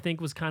Lion, I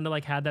think was kind of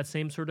like had that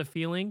same sort of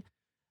feeling.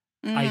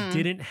 I Mhm.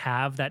 didn't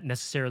have that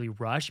necessarily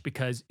rush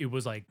because it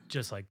was like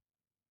just like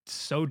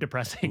so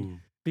depressing Mm.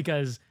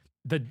 because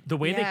the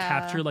way they Yeah.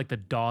 capture like the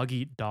dog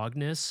eat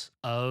dogness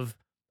of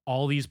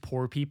all these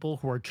poor people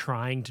who are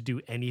trying to do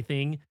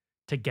anything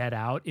to get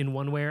out in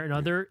one way or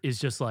another is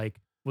just like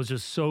was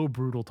just so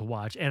brutal to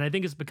watch. And I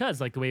think it's because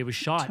like the way it was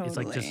shot, it's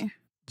like Totally.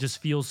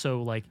 just feels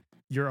so like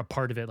you're a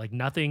part of it. Like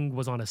nothing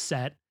was on a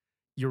set.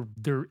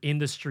 They're in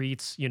the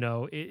streets,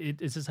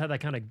 it's just had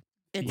that kind of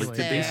It's Like,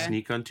 did they there.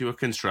 sneak onto a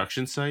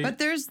construction site? But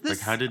there's Like,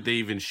 this. how did they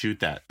even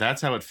shoot that?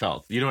 That's how it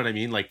felt. You know what I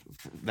mean? Like,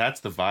 that's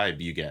the vibe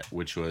you get,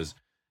 which was,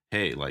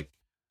 hey, like,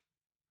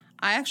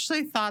 I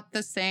actually thought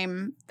the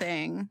same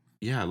thing.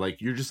 yeah, like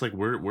you're just like,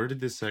 where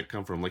did this set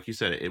come from? Like you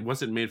said, it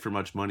wasn't made for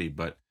much money,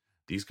 but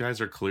these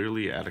guys are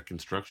clearly at a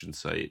construction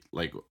site.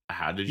 Like,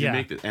 how did you Yeah.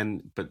 make it?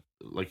 And but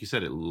like you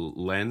said, it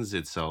lends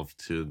itself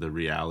to the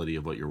reality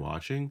of what you're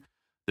watching.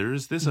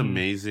 There's this Mhm.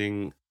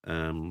 amazing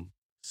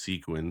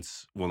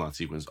sequence, well, not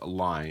sequence, a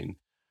line.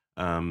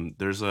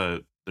 There's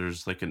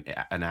like an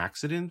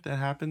accident that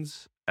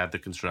happens at the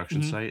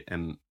construction Mhm. site,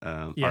 and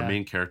our Yeah.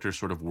 main character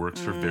sort of works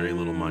for very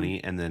little Mm.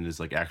 money and then is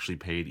like actually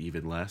paid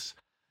even less.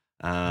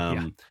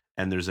 Yeah.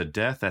 And there's a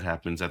death that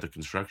happens at the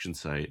construction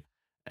site,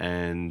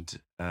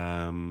 and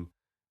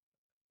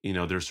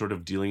they're sort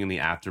of dealing in the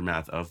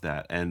aftermath of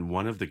that. And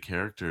one of the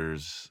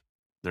characters,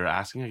 they're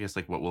asking, I guess,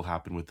 like, what will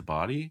happen with the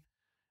body.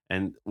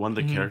 And one of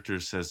the Mhm.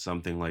 characters says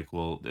something like,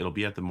 "Well, it'll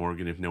be at the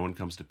morgue, and if no one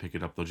comes to pick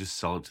it up, they'll just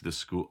sell it to the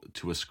school,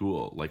 to a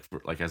school,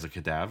 like as a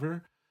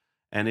cadaver."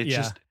 And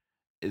Yeah.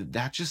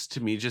 that just to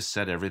me just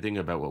said everything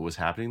about what was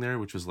happening there,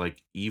 which was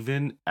like,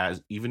 even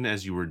as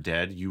you were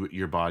dead,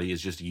 your body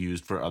is just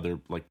used for other,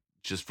 like,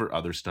 just for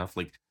other stuff.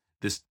 Like,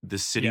 this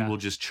city Yeah. will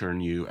just churn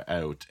you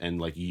out and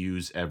like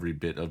use every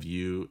bit of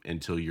you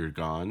until you're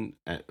gone,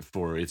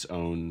 for its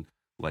own,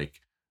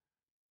 like,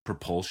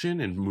 propulsion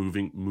and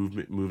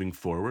moving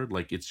forward.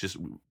 Like, it's just,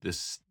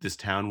 this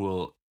town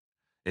will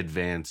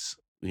advance,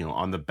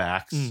 on the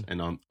backs Mm.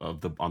 and of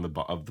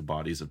the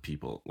bodies of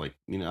people. Like,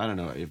 I don't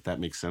know if that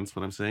makes sense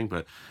what I'm saying,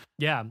 but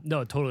Yeah.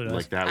 No, it totally does.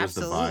 like, that was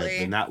the vibe.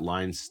 Absolutely. And that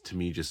lines to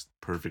me just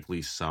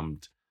perfectly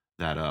summed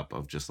that up,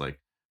 of just like,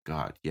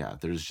 God, yeah,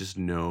 there's just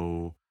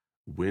no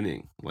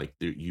winning. Like,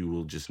 you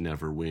will just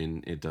never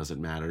win. It doesn't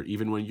matter.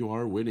 Even when you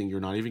are winning, you're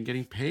not even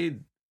getting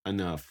paid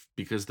enough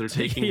because they're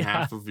taking Yeah.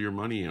 half of your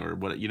money or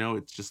what,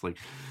 it's just like,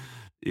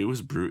 it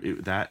was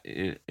brutal. That,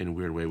 in a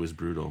weird way, was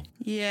brutal.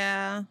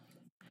 Yeah.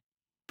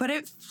 But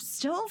it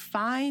still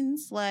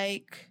finds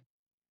like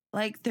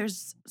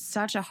there's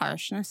such a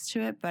harshness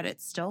to it, but it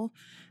still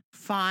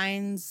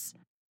finds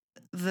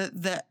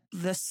the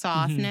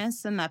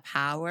softness and the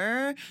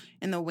power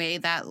in the way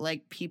that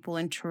like people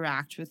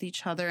interact with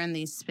each other in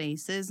these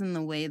spaces, and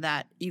the way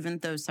that even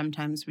though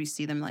sometimes we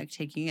see them like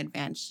taking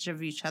advantage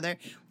of each other,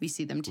 we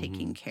see them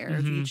taking care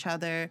of Mhm. each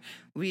other.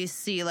 We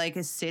see like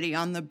a city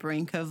on the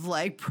brink of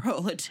like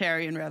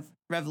proletarian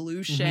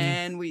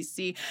revolution. We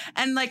see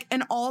and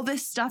all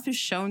this stuff is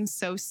shown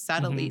so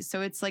subtly. So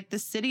it's like the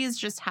city is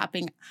just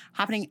happening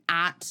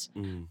at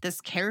Mm.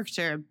 this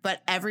character,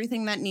 but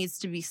everything that needs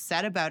to be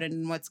said about it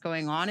and what's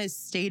going on is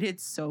stated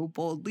so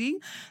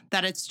boldly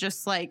that it's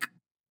just like,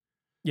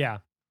 Yeah.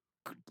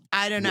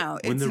 I don't know.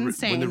 It's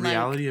insane. When the like,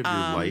 reality of your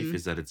life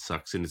is that it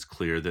sucks, and it's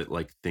clear that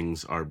like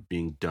things are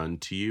being done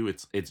to you,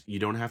 it's you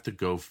don't have to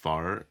go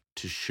far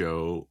to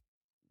show,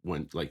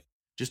 when, like,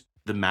 just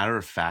the matter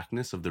of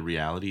factness of the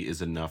reality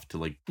is enough to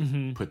like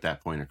Mhm. put that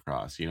point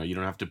across. You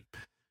don't have to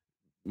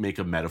make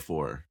a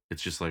metaphor.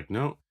 It's just like,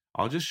 no,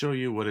 I'll just show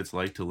you what it's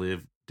like to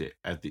live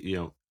at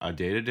the a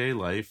day-to-day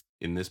life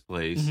in this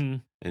place,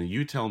 Mhm. and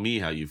you tell me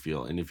how you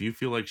feel. And if you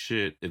feel like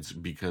shit, it's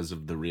because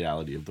of the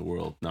reality of the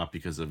world, not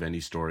because of any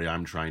story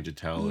I'm trying to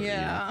tell.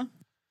 yeah.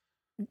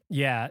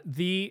 Yeah.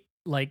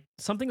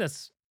 Something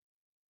that's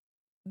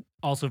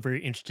also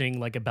very interesting,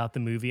 like, about the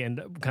movie and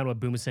kind of what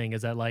Boom is saying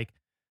is that, like,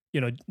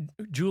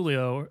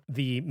 Julio,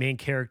 the main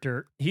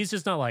character, he's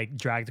just not like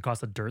dragged across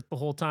the dirt the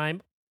whole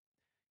time.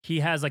 He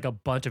has like a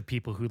bunch of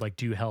people who like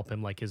do help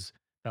him, like his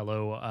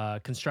fellow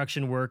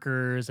construction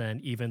workers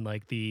and even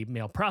like the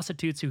male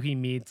prostitutes who he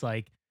meets.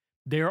 Like,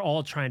 they're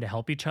all trying to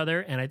help each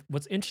other. And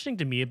what's interesting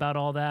to me about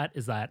all that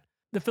is that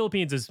the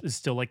Philippines is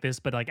still like this,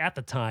 but like at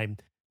the time,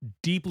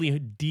 deeply,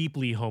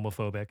 deeply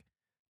homophobic,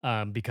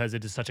 because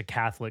it is such a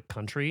Catholic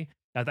country.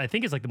 I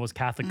think it's like the most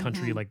Catholic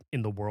country Mhm. like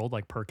in the world,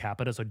 like per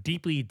capita. So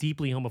deeply,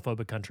 deeply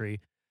homophobic country.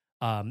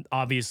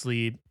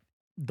 Obviously,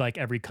 like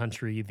every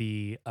country,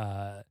 the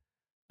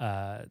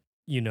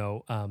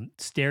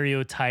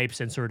stereotypes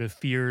and sort of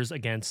fears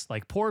against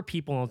like poor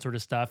people and sort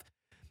of stuff.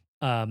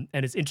 And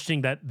it's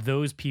interesting that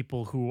those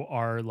people who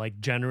are like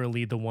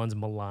generally the ones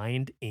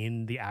maligned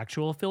in the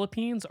actual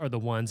Philippines are the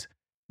ones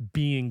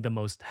being the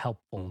most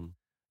helpful.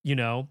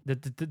 Mm.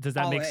 Does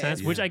that make sense?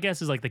 Always. Which Yeah. I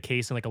guess is like the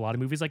case in like a lot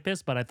of movies like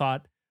this, but I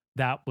thought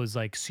that was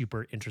like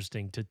super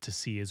interesting to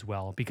see as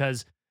well,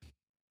 because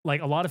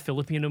like a lot of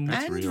Filipino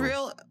movies And real.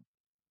 real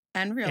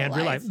and real life.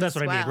 life. That's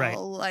as what I mean, right?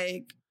 well.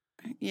 Like,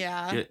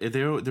 yeah. Yeah,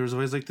 there's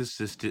always like this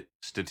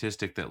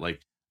statistic that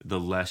like the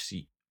less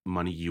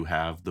money you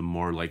have, the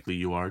more likely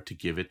you are to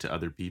give it to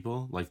other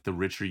people. Like, the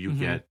richer you Mhm.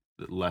 get,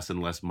 the less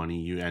and less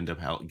money you end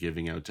up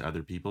giving out to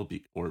other people,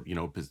 or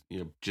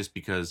just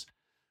because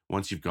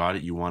once you've got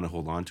it, you want to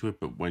hold on to it.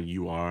 But when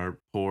you are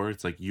poor,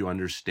 it's like you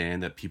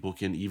understand that people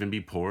can even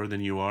be poorer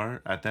than you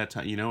are at that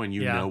time, and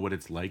you Yeah. know what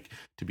it's like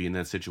to be in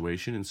that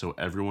situation. And so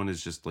everyone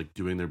is just like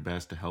doing their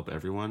best to help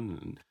everyone.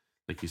 And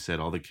like you said,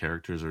 all the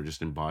characters are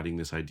just embodying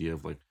this idea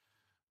of like,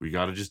 we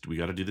gotta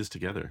do this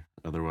together.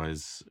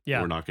 Otherwise,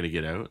 Yeah. we're not gonna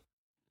get out.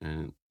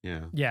 And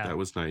yeah, Yeah. that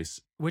was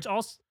nice. Which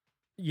also,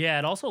 yeah,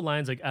 it also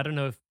aligns. Like, I don't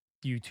know if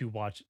you two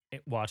watched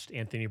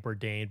Anthony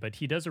Bourdain, but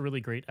he does a really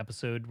great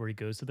episode where he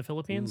goes to the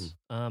Philippines.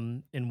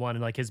 In one,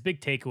 and like his big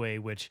takeaway,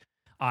 which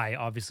I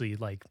obviously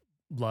like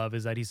love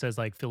is that he says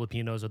like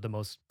Filipinos are the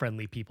most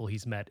friendly people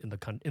he's met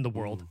in the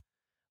world.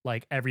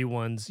 Like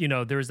everyone's,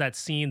 there's that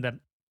scene that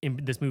in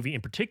this movie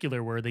in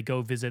particular where they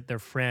go visit their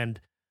friend,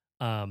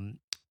 one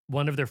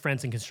of their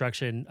friends in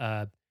construction.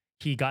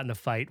 He got in a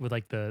fight with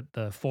like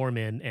the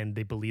foreman, and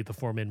they believe the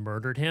foreman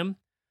murdered him.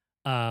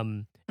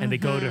 And they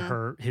go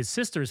to his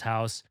sister's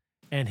house,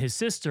 and his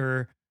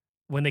sister,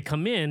 when they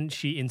come in,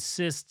 she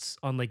insists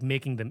on like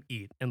making them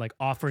eat and like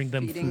offering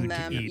them Feeding food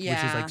them, to eat, which is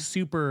yeah. like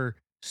super,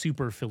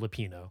 super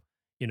Filipino.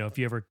 If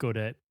you ever go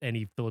to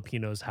any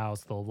Filipino's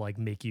house, they'll like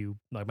make you,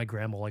 like my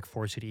grandma will like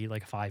force you to eat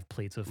like 5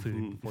 plates of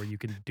food before you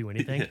can do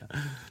anything.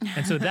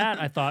 And so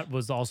that I thought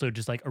was also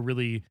just like a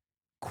really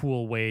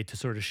cool way to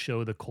sort of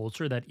show the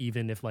culture that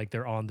even if like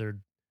they're on their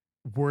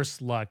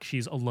worst luck,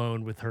 she's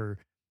alone with her,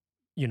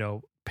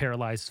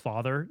 paralyzed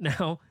father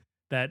now,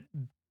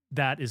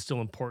 that is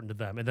still important to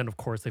them. And then of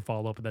course they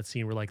follow up with that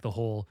scene where like the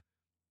whole,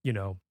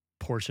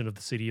 portion of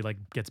the city like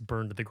gets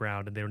burned to the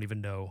ground, and they don't even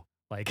know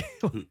like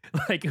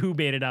like who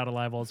made it out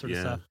alive, all sort of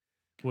stuff,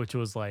 which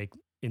was like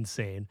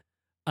insane.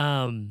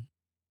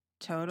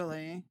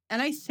 Totally.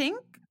 And I think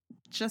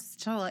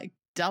just to like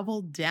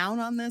double down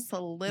on this a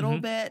little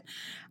bit,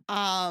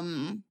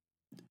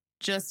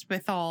 just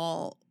with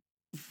all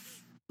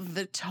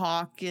the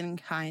talk and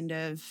kind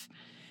of,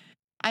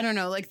 I don't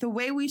know, like the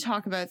way we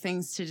talk about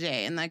things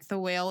today, and like the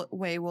way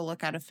we'll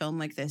look at a film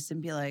like this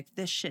and be like,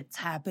 this shit's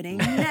happening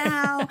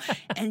now.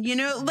 And you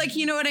know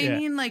what I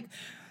mean? Like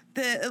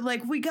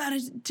we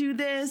gotta do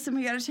this, and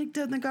we gotta take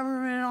down the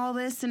government and all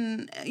this.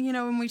 And,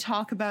 when we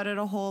talk about it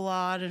a whole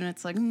lot, and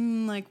it's like,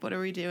 like, what are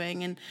we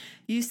doing? And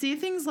you see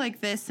things like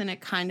this, and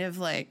it kind of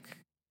like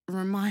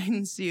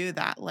reminds you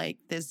that like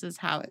this is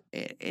how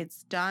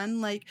it's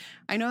done. Like,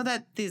 I know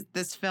that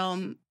this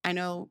film, I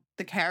know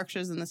the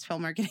characters in this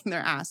film are getting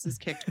their asses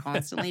kicked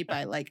constantly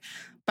by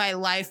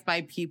life,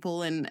 by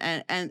people, and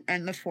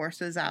the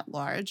forces at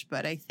large.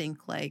 But I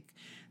think like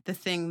the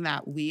thing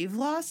that we've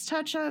lost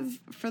touch of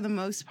for the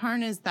most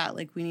part is that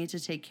like we need to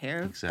take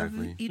care of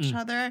each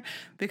other,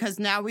 because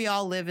now we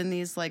all live in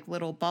these like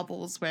little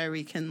bubbles where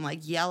we can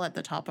like yell at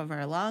the top of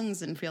our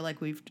lungs and feel like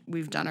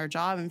we've done our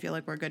job and feel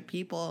like we're good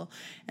people,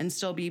 and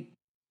still be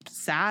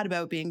sad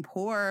about being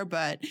poor.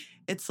 But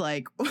it's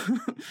like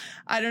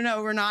I don't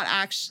know, we're not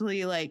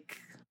actually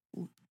like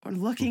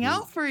looking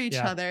out for each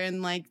other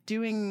and like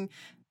doing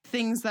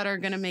things that are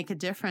going to make a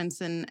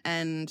difference,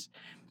 and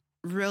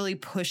really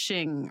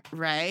pushing,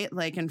 right?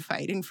 Like, and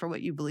fighting for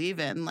what you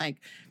believe in. Like,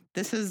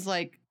 this is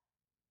like,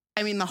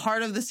 I mean, the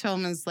heart of this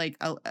film is like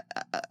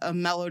a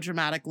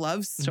melodramatic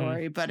love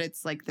story, but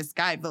it's like this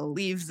guy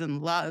believes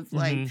in love,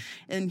 like,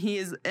 and he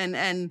is,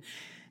 and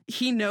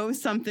he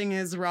knows something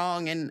is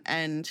wrong,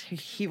 and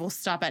he will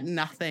stop at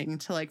nothing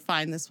to like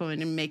find this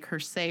woman and make her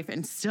safe,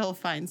 and still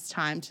finds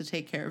time to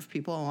take care of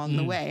people along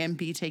the way and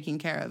be taken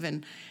care of.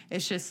 And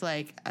it's just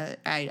like,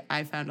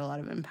 I found a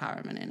lot of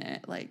empowerment in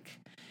it. Like,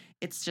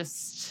 it's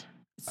just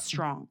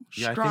strong.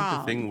 Yeah, strong.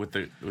 I think the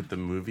thing with the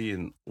movie,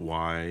 and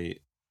why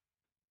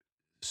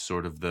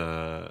sort of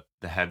the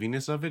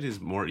heaviness of it is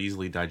more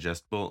easily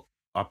digestible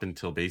up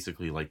until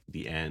basically like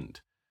the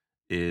end,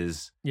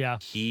 is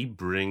he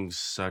brings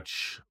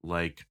such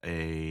like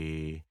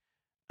a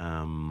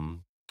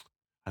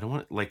I don't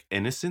want like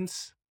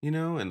innocence,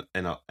 and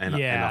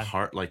a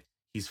heart, like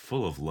he's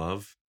full of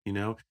love,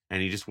 and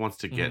he just wants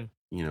to get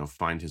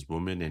find his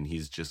woman, and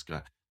he's just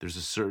got, there's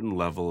a certain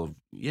level of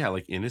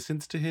like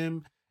innocence to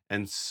him.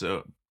 And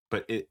so,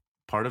 but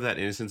part of that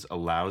innocence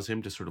allows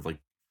him to sort of like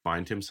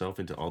find himself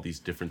into all these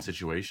different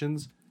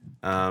situations.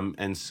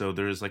 And so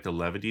there's like a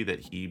levity that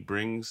he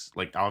brings.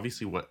 Like,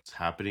 obviously what's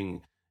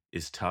happening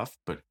is tough,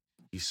 but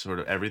he's sort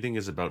of, everything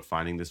is about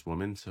finding this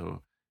woman.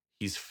 So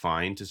he's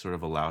fine to sort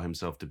of allow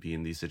himself to be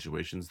in these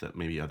situations that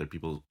maybe other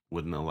people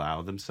wouldn't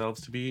allow themselves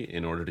to be,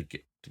 in order to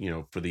get,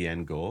 for the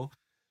end goal.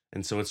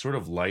 And so it's sort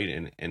of light,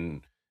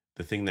 and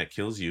the thing that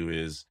kills you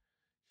is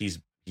he's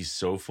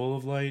so full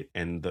of light,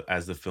 and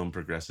as the film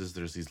progresses,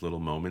 there's these little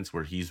moments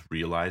where he's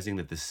realizing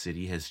that the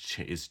city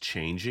is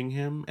changing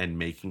him and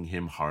making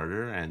him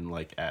harder, and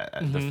like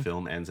the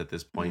film ends at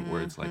this point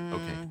where it's like,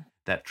 okay,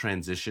 that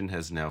transition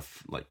has now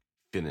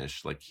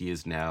finished. Like, he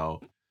is now,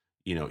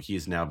 he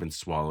has now been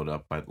swallowed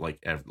up by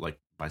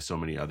by so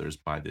many others,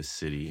 by this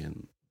city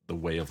and the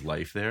way of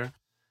life there,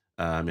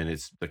 and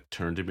it's like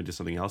turned him into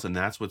something else. And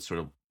that's what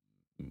sort of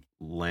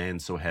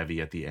lands so heavy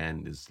at the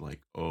end, is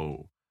like,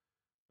 oh,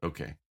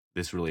 okay,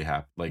 this really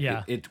happened. Like,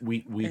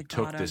 we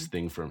took this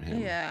thing from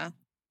him.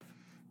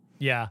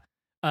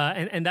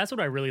 And that's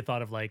what I really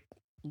thought of, like,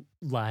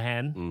 La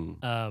Haine.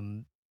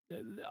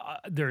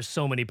 There's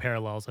so many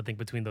parallels, I think,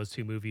 between those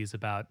two movies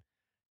about,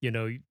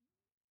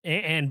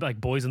 and like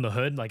Boys in the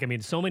Hood. Like, I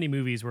mean, so many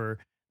movies where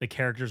the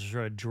characters are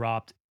sort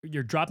of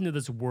you're dropped into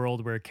this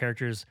world where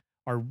characters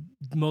are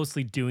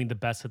mostly doing the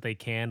best that they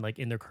can, like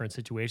in their current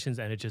situations,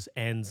 and it just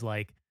ends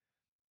like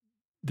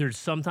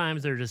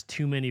sometimes there are just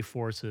too many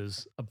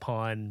forces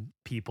upon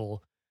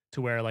people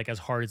to where, like, as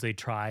hard as they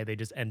try, they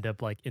just end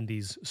up like in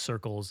these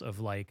circles of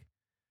like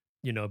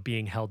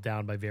being held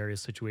down by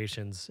various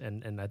situations,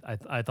 and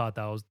I thought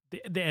that was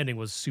the ending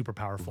was super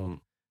powerful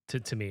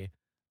to me.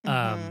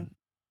 Mhm.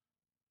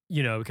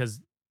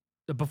 Because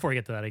before I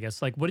get to that, I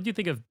guess, like, what did you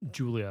think of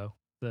Julio,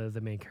 the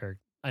main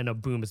character? I know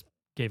Boom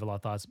gave a lot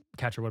of thoughts.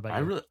 Catcher, what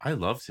about you? I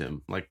loved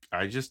him. Like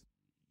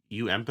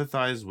you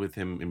empathize with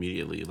him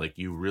immediately. Like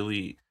you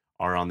really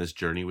are on this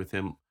journey with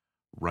him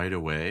right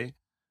away.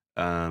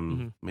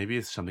 Hmm. Maybe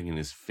it's something in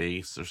his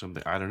face or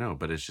something. I don't know,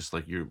 but it's just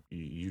like you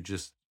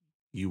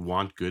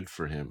want good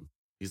for him.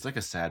 He's like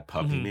a sad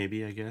puppy, Hmm.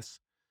 maybe, I guess.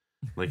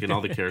 Like, and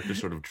all the characters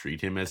sort of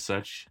treat him as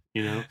such,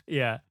 you know.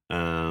 Yeah.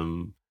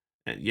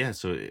 And yeah,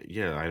 so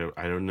yeah,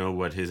 I don't know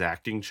what his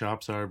acting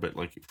chops are, but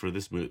like for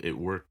this movie, it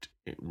worked.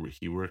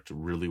 He worked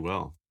really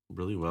well,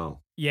 really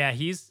well. Yeah,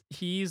 he's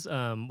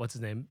what's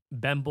his name?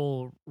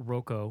 Bemble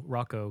Rocco.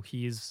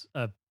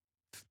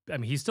 I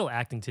mean, he's still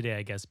acting today,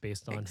 I guess,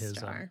 based on Big his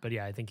star. but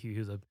yeah, I think he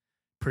was a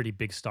pretty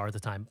big star at the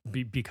time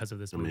because of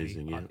this movie,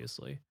 Amazing, yeah.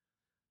 obviously.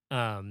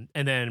 And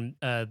then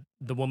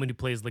the woman who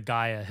plays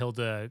Ligaya,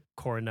 Hilda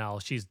Coronel,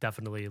 she's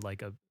definitely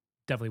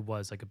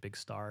was like a big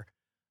star.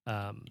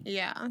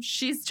 Yeah,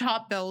 she's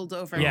top billed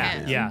over Yeah,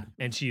 him, yeah,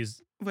 and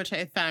she's which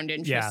I found yeah,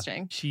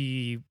 interesting.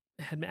 she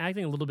had been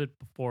acting a little bit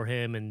before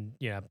him, and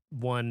yeah,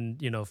 won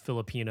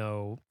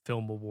Filipino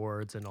film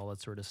awards and all that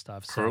sort of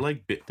stuff. So Her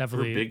like her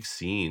definitely, big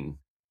scene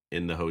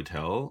in the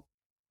hotel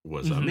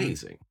was Mhm.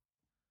 amazing.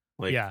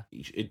 Like Yeah.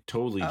 it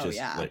totally Oh, just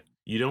yeah. like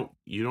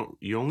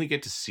you only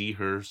get to see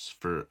her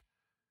for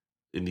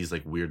in these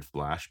like weird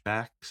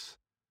flashbacks.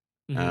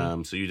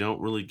 Mhm. So you don't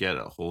really get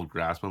a whole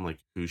grasp on like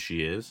who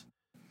she is.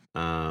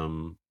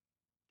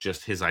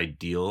 Just his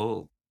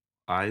idealized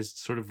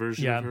sort of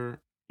version of Yeah.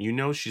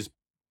 her. She's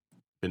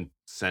been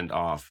sent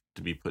off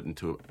to be put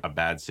into a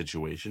bad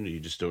situation. You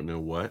just don't know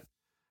what.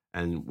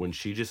 And when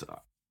she just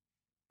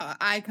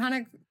I kind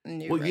of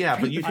knew. Well, right yeah,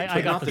 from but you the can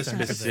I got put the not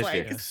the sense of it,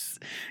 specifics.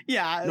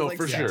 yeah, No, like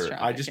for sex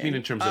sure. I just mean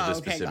in terms of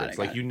trafficking. the Okay, got specifics. it,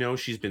 Like got it.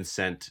 she's been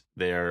sent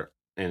there,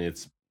 and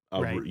it's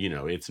Right.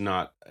 it's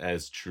not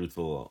as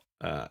truthful.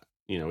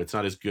 It's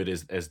not as good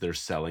as they're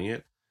selling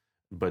it.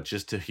 But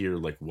just to hear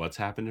like what's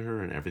happened to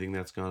her and everything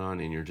that's gone on,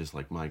 and you're just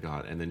like, my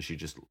God. And then she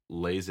just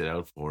lays it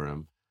out for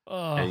him,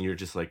 and Oh, you're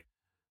just like,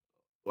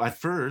 at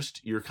first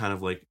you're kind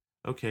of like,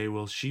 okay,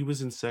 well, she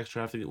was in sex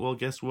trafficking. Well,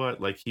 guess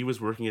what? Like he was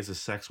working as a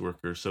sex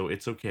worker, so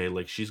it's okay.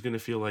 Like she's gonna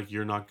feel like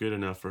you're not good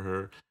enough for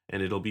her,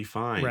 and it'll be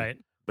fine. right.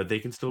 But they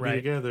can still be Right.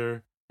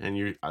 together.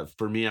 And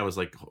for me, I was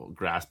like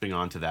grasping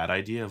onto that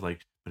idea of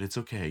like, but it's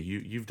okay.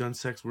 You've done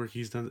sex work.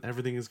 He's done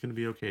everything is gonna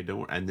be okay. Don't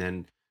worry. And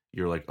then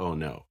you're like, oh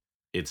no,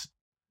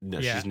 no,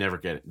 Yeah. she's never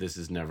getting. This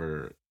is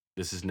never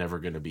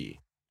gonna be.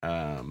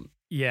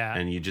 Yeah.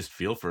 And you just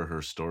feel for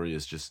her story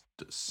is just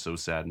so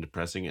sad and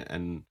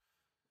depressing.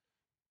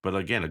 But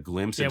again, a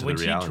glimpse Yeah, into when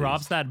the she realities.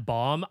 drops that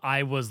bomb,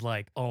 I was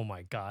like, "Oh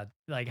my god!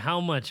 Like,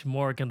 how much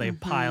more can they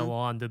pile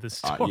on to the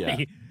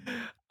story?" yeah.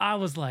 I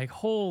was like,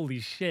 "Holy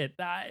shit!"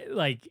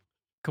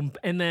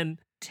 And then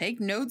Take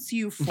notes,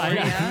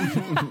 Euphoria.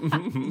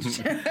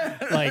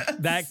 like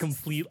that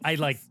complete, I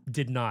like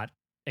did not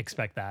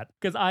expect that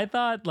because I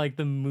thought like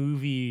the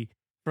movie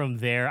from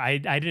there, I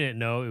didn't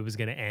know it was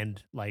gonna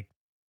end like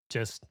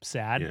just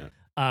sad. Yeah.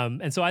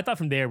 And so I thought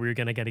from there we were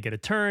gonna get a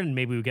turn, and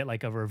maybe we get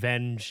like a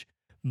revenge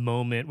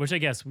moment, which I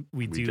guess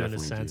we do in a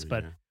definitely sense. do,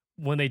 But yeah.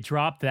 when they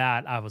dropped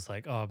that, I was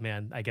like, oh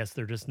man, I guess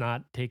they're just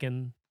not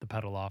taking the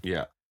pedal off,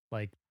 Yeah.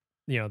 like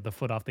the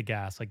foot off the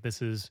gas. Like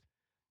this is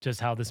just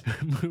how this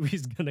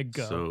movie's gonna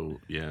go. So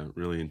yeah,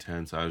 really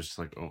intense. I was just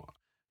like, oh,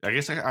 I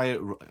guess I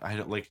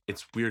don't like.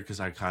 It's weird because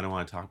I kind of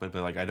want to talk about it,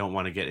 but like I don't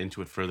want to get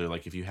into it further.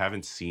 Like if you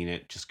haven't seen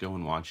it, just go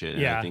and watch it.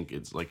 And Yeah. I think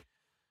it's like,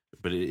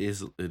 but it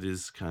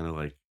is kind of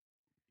like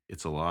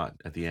it's a lot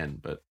at the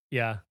end, but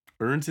Yeah.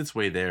 earns its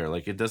way there.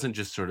 Like it doesn't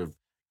just sort of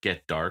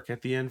get dark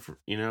at the end,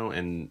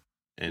 and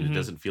it Mhm.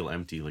 doesn't feel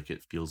empty. Like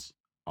it feels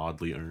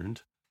oddly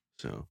earned.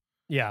 So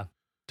Yeah,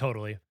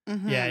 totally.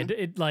 Yeah,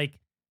 it like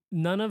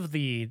none of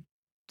the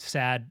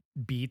sad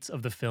beats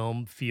of the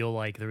film feel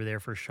like they're there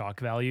for shock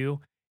value.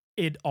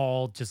 It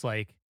all just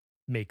like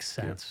makes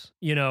Yeah. sense,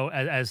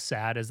 as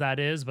sad as that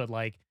is, but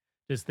like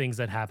just things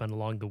that happen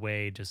along the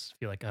way just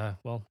feel like,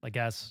 well, I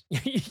guess,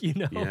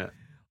 yeah,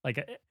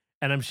 like,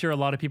 and I'm sure a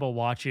lot of people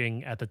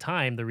watching at the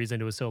time, the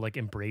reason it was so like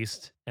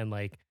embraced and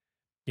like,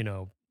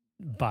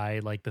 by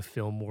like the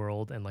film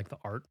world and like the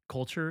art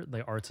culture,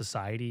 the art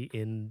society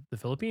in the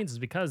Philippines is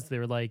because they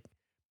were like,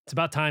 it's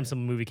about time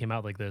some movie came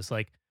out like this.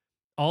 Like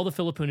all the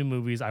Filipino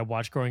movies I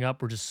watched growing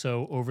up were just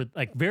so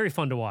like very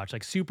fun to watch,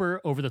 like super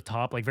over the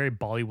top, like very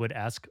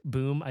Bollywood-esque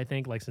boom, I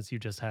think, like since you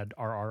just had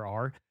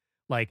RRR,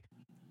 like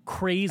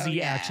crazy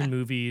yeah. action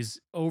movies,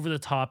 over the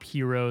top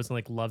heroes and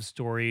like love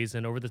stories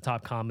and over the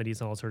top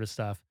comedies and all sort of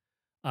stuff.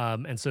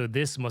 And so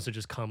this must have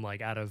just come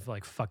like out of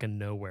like fucking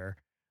nowhere.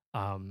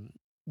 And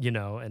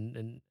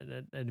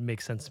it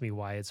makes sense to me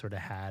why it sort of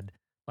had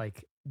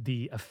like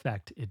the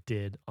effect it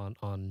did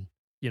on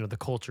the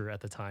culture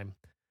at the time.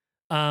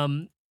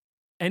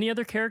 Any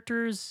other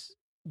characters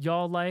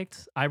y'all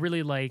liked? I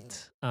really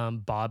liked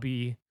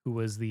Bobby, who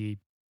was the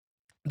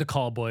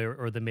call boy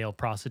or the male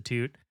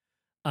prostitute.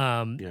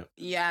 Yeah.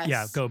 Yes.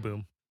 Yeah, go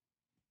Boom.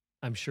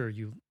 I'm sure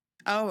you.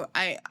 Oh,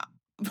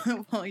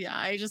 well, yeah,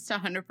 I just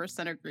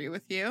 100% agree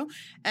with you.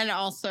 And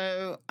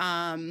also,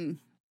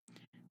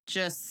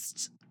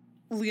 just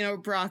Lino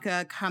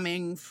Brocka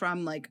coming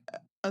from like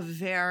a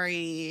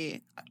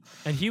very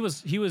And he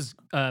was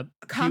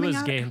coming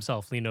out gay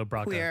himself, Lino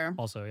Brocka. queer.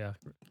 Also, yeah.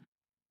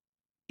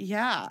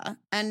 Yeah.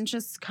 And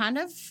just kind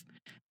of,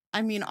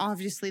 I mean,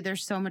 obviously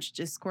there's so much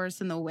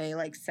discourse in the way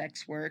like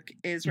sex work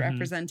is Mhm.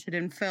 represented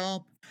in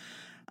film.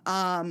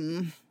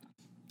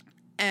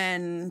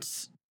 And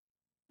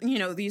you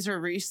know, these are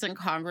recent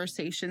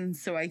conversations.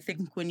 So I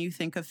think when you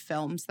think of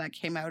films that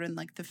came out in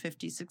like the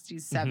 50s,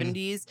 60s,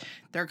 70s,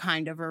 they're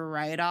kind of a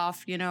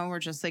write-off, you know, we're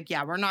just like,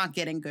 yeah, we're not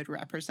getting good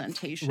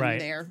representation Right.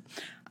 there.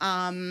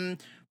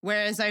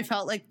 Whereas I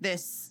felt like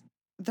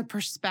the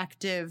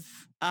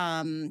perspective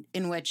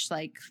in which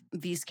like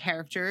these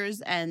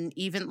characters and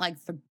even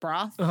like the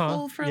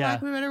brothel, for Yeah.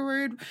 lack of a better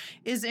word,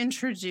 is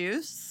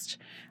introduced,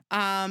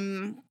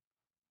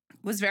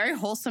 was very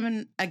wholesome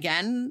and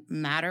again,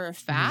 matter of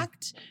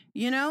fact,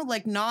 you know,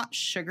 like not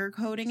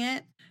sugarcoating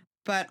it,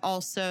 but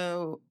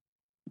also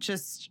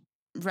just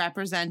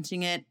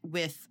representing it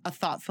with a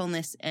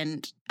thoughtfulness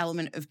and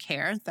element of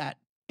care that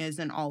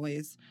doesn't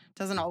always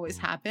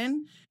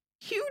happen.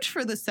 Huge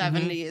for the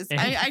 70s.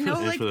 And I know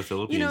And like, for the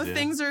Philippines, you know, yeah.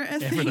 things are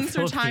And for the things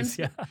are Philippines, times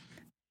yeah.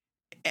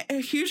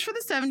 huge for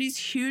the 70s,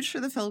 huge for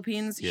the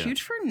Philippines, Yeah.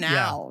 huge for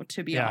now,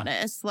 to be Yeah.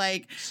 honest.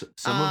 Like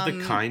Some of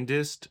the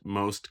kindest,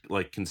 most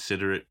like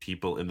considerate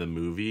people in the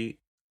movie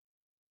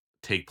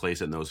take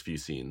place in those few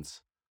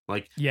scenes.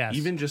 Like Yes.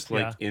 even just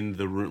like Yeah. in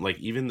the room, like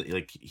even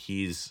like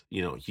he's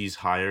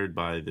hired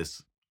by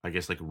this, I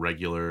guess, like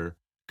regular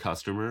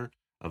customer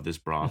of this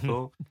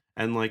brothel,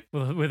 and like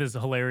With his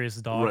hilarious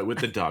dog. right with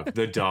the dog.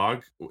 The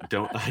dog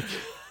don't like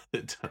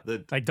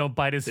Like, don't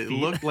bite his it feet.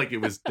 looked like it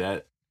was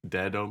dead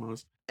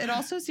almost. it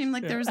also seemed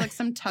like there was like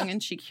some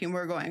tongue-in-cheek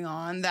humor going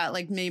on that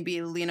like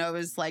maybe Lino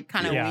was like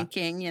kind of Yeah.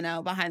 winking, you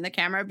know, behind the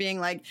camera, being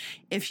like,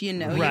 if you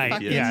know, Right, you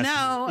fucking yes,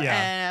 know.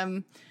 yeah.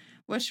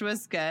 Which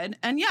was good.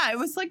 And yeah, it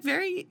was like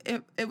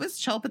it was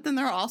chill, but then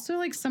there were also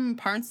like some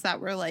parts that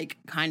were like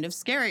kind of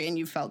scary and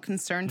you felt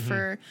concerned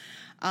for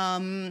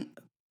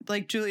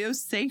like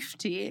Julio's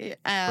safety.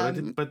 I like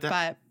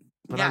thought it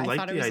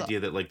the was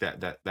idea that like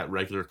that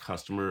regular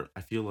customer,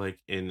 I feel like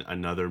in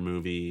another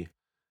movie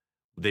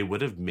they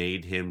would have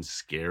made him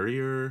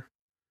scarier,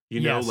 you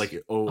know, Yes, like,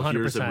 here's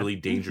a 100%. really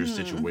dangerous Mhm.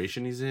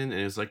 situation he's in,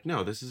 and it's like,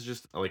 no, this is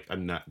just like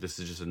this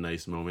is just a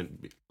nice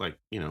moment, like,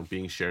 you know,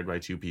 being shared by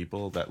two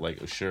people that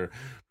like, sure,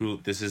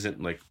 this isn't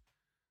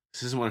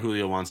what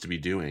Julio wants to be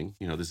doing,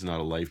 you know, this is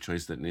not a life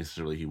choice that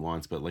necessarily he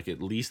wants, but like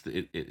at least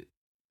it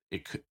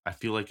could, I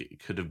feel like it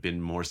could have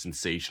been more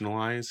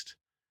sensationalized,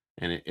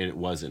 and it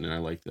wasn't, and I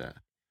like that.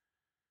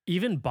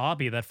 Even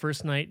Bobby, that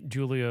first night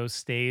Julio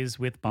stays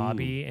with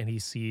Bobby and he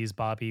sees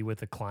Bobby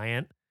with a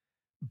client.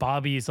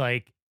 Bobby's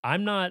like,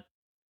 I'm not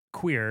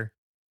queer,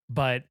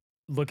 but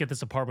look at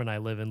this apartment I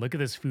live in. Look at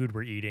this food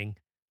we're eating.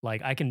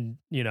 Like, I can,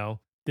 you know,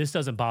 this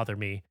doesn't bother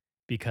me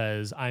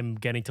because I'm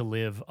getting to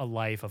live a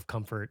life of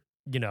comfort.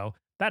 You know,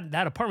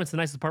 that apartment's the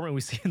nicest apartment we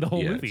see in the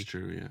whole Yeah, movie. it's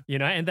true. Yeah. You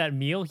know, and that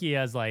meal he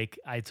has, like,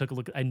 I took a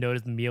look, I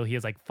noticed the meal, he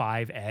has like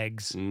 5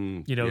 eggs.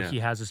 You know, yeah. he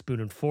has a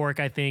spoon and fork,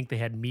 I think. They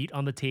had meat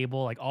on the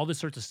table, like all this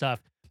sorts of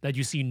stuff that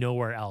you see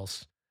nowhere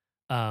else.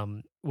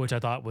 Which I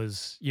thought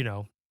was, you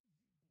know,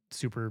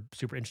 super,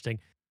 super interesting.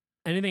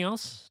 Anything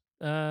else?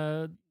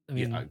 I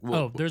mean,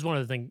 there's one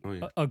other thing. Oh,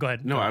 yeah. Go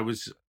ahead. No, Go I ahead.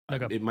 was. No,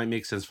 go. It might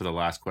make sense for the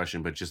last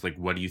question, but just like,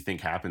 what do you think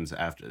happens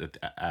after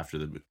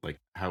the like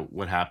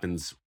what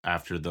happens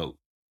after the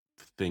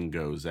thing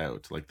goes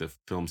out, like the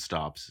film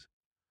stops?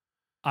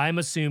 I'm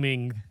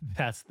assuming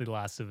that's the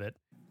last of it.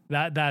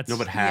 That's No,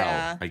 but how?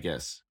 Yeah. I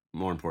guess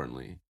more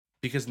importantly,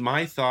 because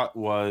my thought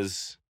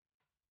was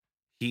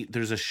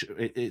there's a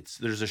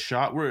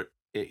shot where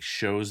it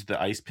shows the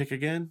ice pick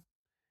again,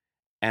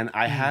 and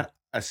I had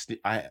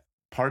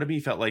part of me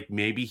felt like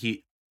maybe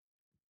he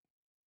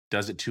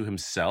does it to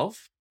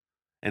himself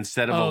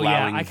instead of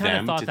allowing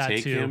them to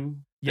take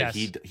him. Yes.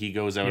 That he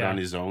goes out on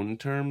his own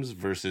terms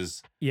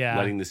versus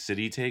letting the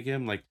city take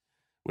him, like,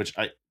 which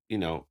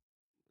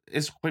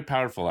is quite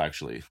powerful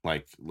actually.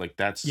 Like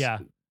that's I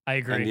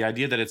agree. And the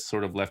idea that it's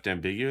sort of left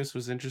ambiguous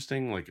was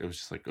interesting. Like, it was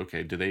just like,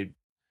 okay,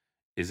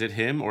 is it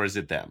him or is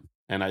it them?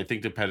 And I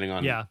think depending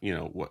on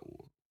what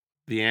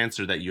the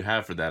answer that you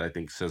have for that, I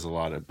think says a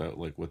lot about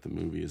like what the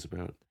movie is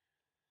about.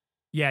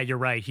 Yeah, you're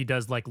right. He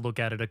does like look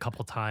at it a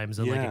couple times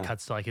and like it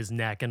cuts to like his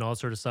neck and all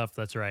sort of stuff.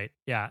 That's right.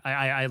 Yeah,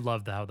 I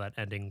loved how that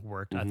ending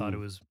worked. I thought it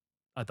was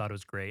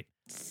great.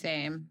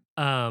 Same.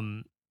 Let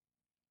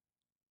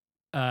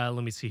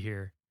me see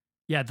here.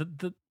 Yeah,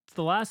 the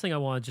last thing I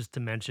wanted just to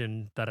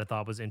mention that I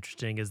thought was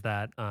interesting is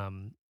that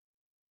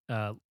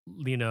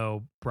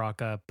Lino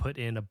Brocka put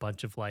in a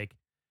bunch of, like,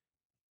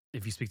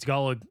 if you speak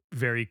Tagalog,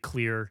 very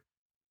clear,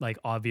 like,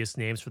 obvious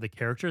names for the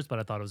characters, but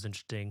I thought it was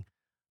interesting.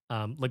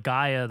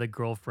 Ligaya, the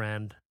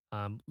girlfriend,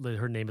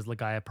 her name is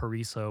Ligaya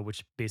Pariso,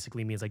 which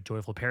basically means like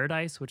joyful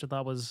paradise, which I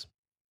thought was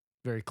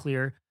very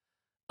clear.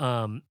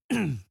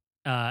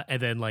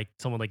 And then like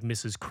someone like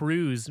Mrs.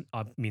 Cruz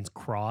means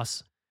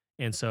cross.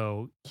 And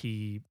so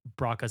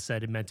Braca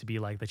said it meant to be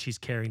like that she's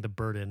carrying the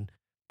burden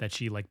that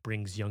she like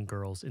brings young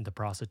girls into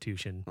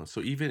prostitution. Oh,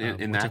 so even in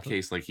which I that thought-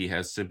 case, like he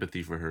has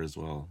sympathy for her as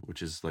well,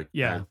 which is like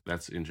Yeah.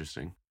 that's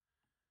interesting.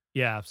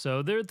 Yeah.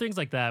 So there are things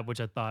like that, which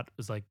I thought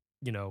was like,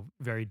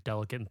 very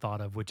delicate and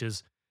thought of, which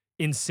is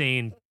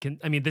insane.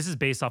 I mean, this is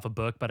based off a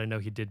book, but I know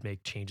he did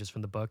make changes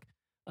from the book.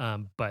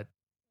 But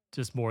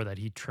just more that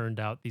he turned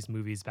out these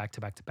movies back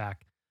to back to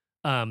back.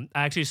 I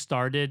actually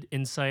started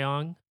in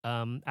Sayong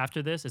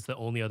after this. It's the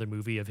only other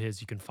movie of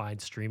his you can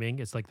find streaming.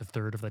 It's like the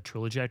third of the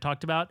trilogy I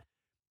talked about.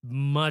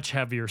 Much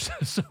heavier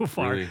so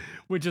far, Really?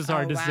 which is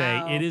hard Oh, to say.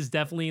 wow. It is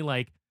definitely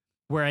like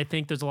where I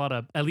think there's a lot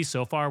of, at least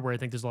so far, where I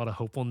think there's a lot of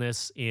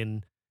hopefulness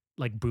in,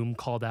 like Boom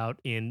called out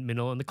in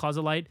Manila in the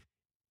Closet Light.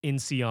 In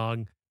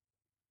Siong,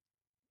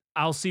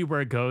 I'll see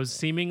where it goes.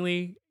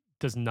 Seemingly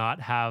does not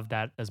have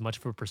that as much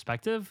of a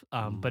perspective,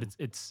 but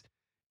it's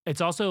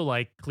also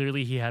like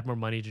clearly he had more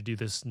money to do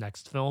this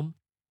next film,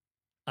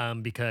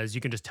 because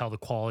you can just tell the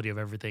quality of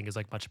everything is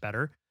like much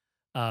better.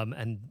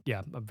 And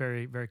yeah, I'm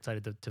very, very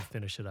excited to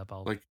finish it up.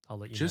 I'll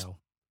let you just know.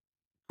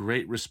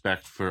 Great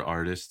respect for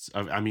artists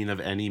of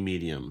any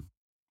medium,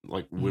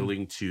 like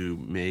willing to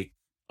make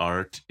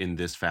art in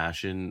this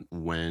fashion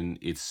when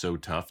it's so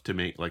tough to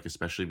make, like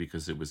especially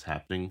because it was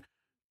happening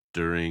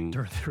during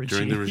the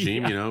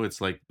regime. Yeah. It's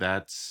like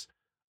that's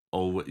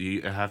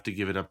you have to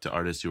give it up to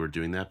artists who are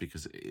doing that,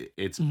 because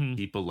it's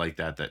people like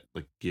that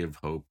like give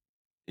hope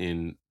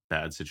in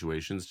bad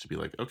situations, to be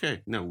like,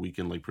 okay, no, we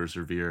can like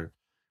persevere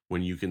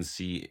when you can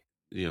see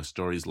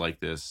stories like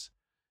this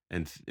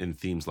and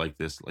themes like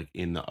this like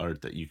in the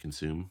art that you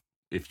consume,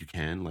 if you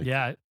can, like.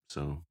 Yeah.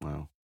 So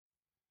wow.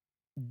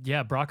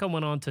 Yeah, Braca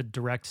went on to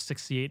direct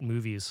 68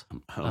 movies.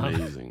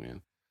 Amazing,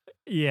 man.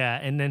 Yeah,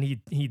 and then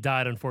he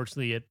died,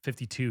 unfortunately, at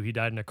 52. He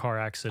died in a car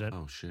accident.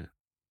 Oh shit.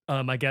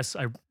 I guess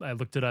I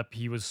looked it up.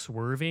 He was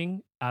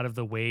swerving out of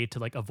the way to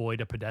like avoid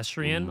a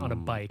pedestrian on a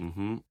bike.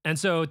 Mm-hmm. And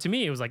so to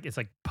me, it was like, it's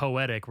like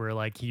poetic where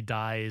like he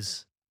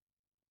dies,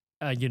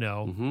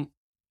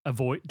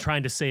 avoid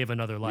trying to save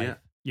another life,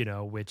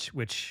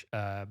 which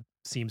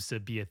seems to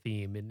be a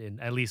theme in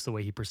at least the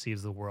way he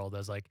perceives the world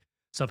as like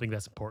something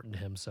that's important to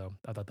him. So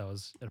I thought that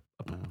was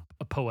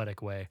a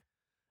poetic way.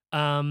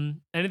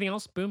 Anything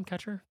else? Boom,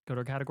 Catcher? Go to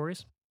our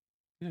categories.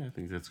 Yeah, I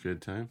think that's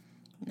good time.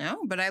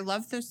 No, but I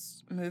love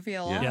this movie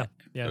a lot.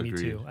 Yeah, me Agreed.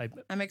 too.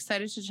 I'm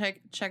excited to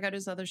check out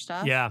his other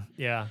stuff.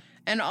 Yeah.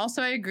 And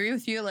also I agree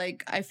with you.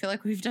 Like, I feel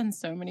like we've done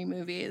so many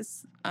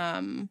movies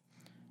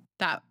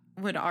that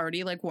would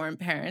already like warrant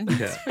parents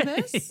for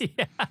this.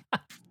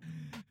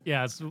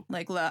 Yeah. It's,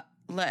 Like La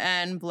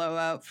En,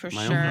 Blowout for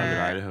My sure. Own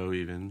Private Idaho,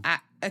 even.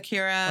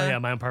 Akira. oh yeah,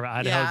 My Own Private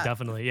Idaho, yeah.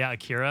 definitely. Yeah,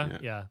 Akira.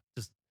 Yeah.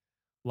 Just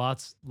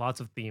lots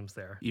of themes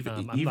there. Even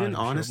I'm not even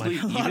sure honestly,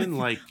 A lot even of-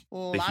 like A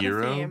The lot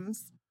Hero. of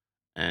themes.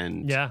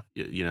 And Yeah.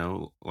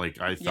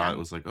 like I thought Yeah. it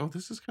was like, oh,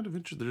 this is kind of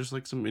interesting. There's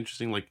like some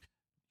interesting like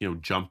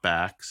jump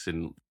backs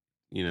and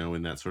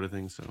and that sort of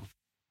thing. So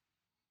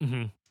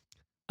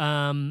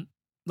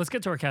Let's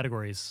get to our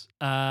categories.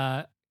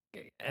 And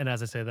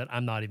as I say that,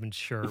 I'm not even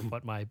sure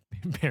what my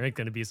pairing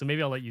going to be. So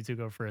maybe I'll let you two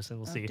go first and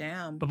we'll Oh, see.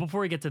 damn. But before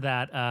we get to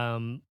that,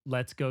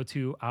 let's go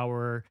to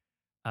our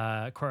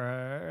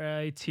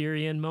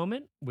criterion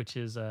moment, which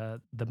is the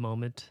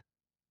moment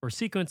or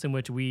sequence in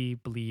which we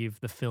believe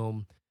the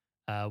film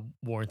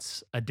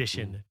warrants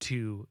addition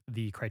to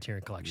the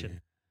Criterion Collection.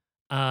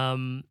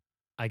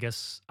 I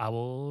guess I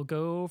will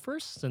go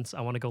first since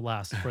I want to go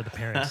last for the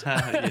pairings.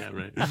 Yeah,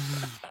 right.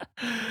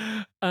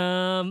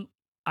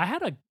 I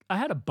had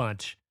a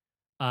bunch.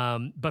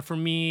 But for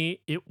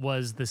me, it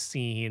was the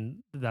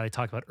scene that I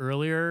talked about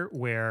earlier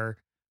where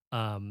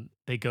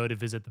they go to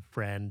visit the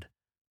friend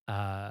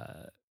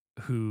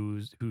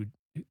who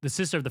the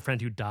sister of the friend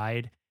who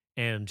died,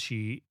 and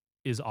she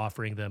is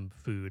offering them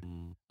food.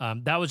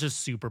 That was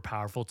just super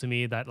powerful to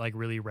me. That like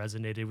really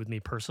resonated with me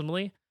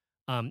personally.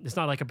 It's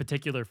not like a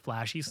particular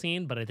flashy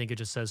scene, but I think it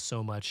just says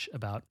so much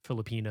about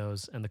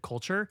Filipinos and the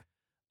culture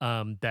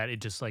that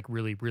it just like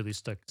really, really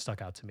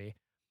stuck out to me.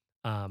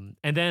 And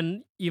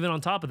then even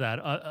on top of that,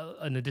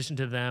 in addition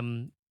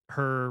to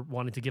her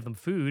wanting to give them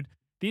food,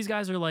 these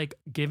guys are like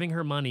giving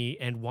her money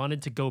and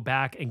wanted to go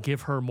back and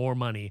give her more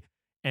money.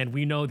 And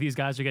we know these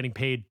guys are getting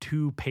paid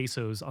 2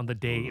 pesos on the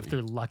day if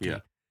they're lucky.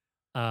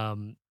 Yeah.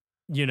 And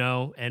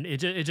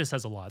it just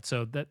says a lot.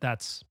 So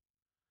that's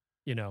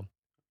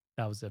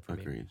that was it for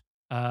me. Agreed.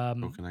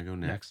 Um, Can I go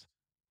next?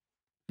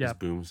 Yeah. 'Cause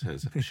Boom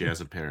says she has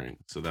a pairing,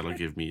 so that'll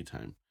give me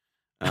time.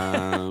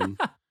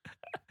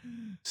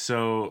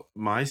 So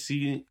my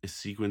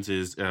sequence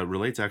is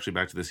relates actually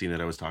back to the scene that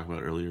I was talking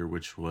about earlier,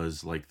 which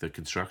was like the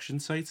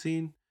construction site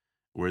scene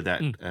where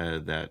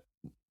that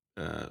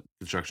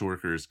construction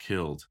worker is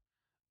killed,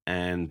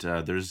 and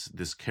there's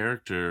this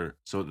character.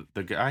 So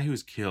the guy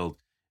who's killed,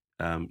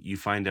 you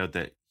find out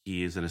that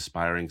he is an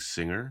aspiring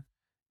singer,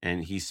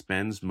 and he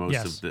spends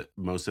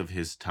most of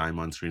his time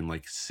on screen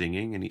like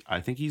singing, and I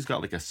think he's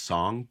got like a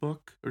song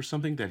book or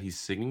something that he's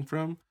singing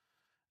from,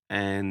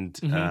 and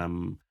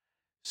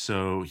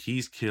So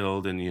he's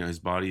killed, and his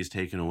body is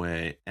taken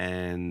away,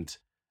 and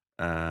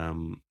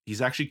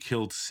he's actually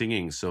killed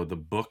singing. So the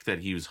book that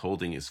he was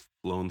holding is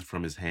flown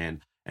from his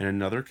hand, and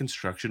another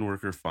construction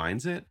worker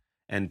finds it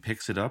and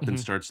picks it up and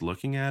Mhm. starts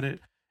looking at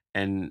it,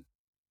 and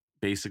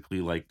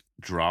basically like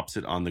drops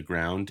it on the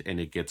ground, and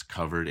it gets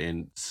covered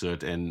in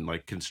soot, and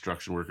like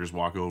construction workers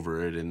walk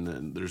over it, and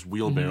then there's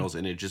wheelbarrows,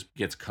 and it just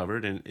gets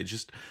covered, and it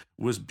just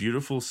was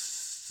beautiful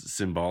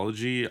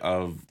symbology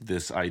of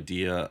this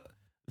idea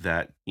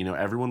that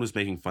everyone was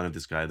making fun of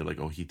this guy. They're like,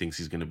 oh, he thinks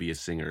he's going to be a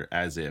singer,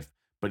 as if,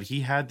 but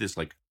he had this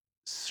like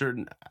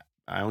certain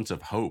ounce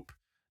of hope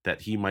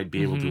that he might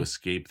be able to Mhm.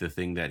 escape the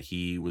thing that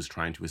he was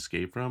trying to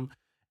escape from.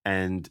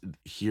 And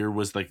here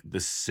was like the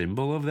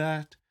symbol of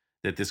that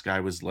this guy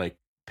was like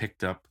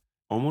picked up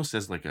almost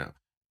as like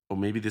oh,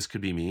 maybe this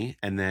could be me,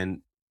 and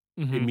then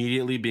Mhm.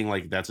 immediately being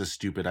like, that's a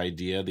stupid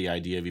idea, the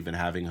idea of even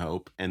having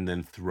hope, and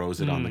then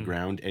throws it on the Mm.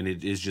 ground, and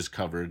it is just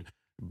covered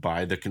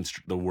by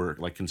the work,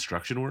 like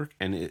construction work,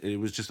 and it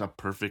was just a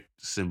perfect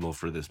symbol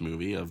for this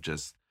movie of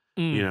just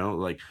Mm.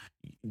 like,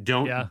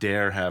 don't Yeah.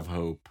 dare have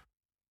hope,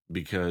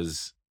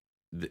 because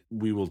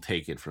we will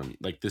take it from you.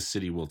 Like, this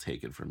city will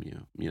take it from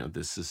you.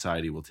 This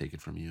society will take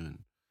it from you,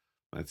 and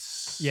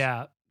that's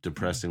Yeah.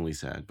 depressingly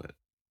sad. But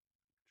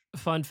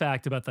Fun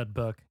fact about that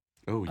book.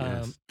 oh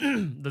yes,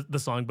 The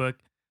songbook,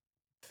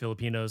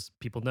 Filipinos,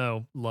 people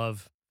know,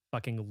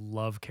 fucking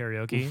love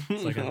karaoke.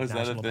 It's like a Oh, is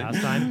that a national thing?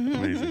 pastime.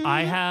 Amazing.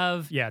 I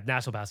have,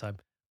 national pastime.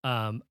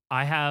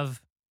 I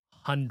have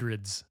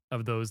hundreds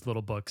of those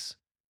little books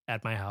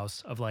at my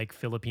house of like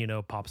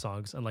Filipino pop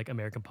songs and like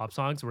American pop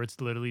songs, where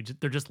it's literally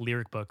they're just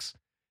lyric books.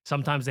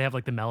 Sometimes they have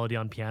like the melody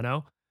on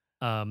piano.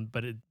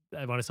 But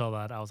when I saw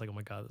that, I was like, oh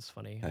my god, that's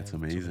funny. I That's have so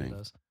many of amazing.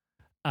 those.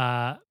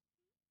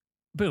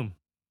 Boom.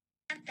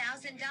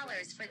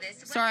 $1,000 for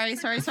this. Sorry.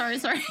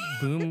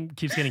 Boom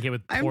keeps getting hit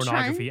with I'm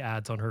pornography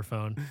ads on her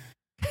phone.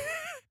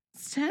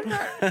 Stand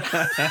by.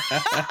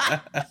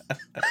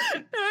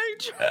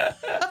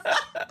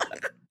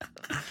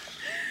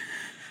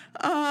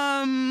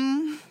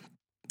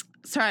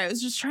 Sorry, I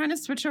was just trying to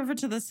switch over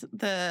to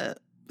the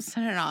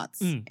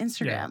Cinenauts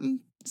Instagram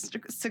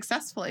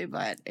successfully,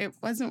 but it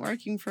wasn't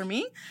working for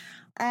me.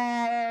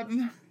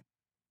 My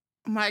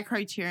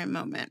Criterion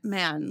moment,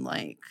 man,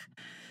 like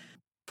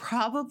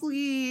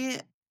probably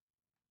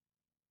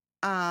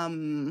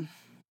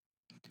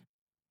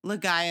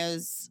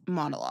Lagaya's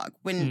monologue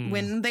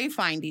when they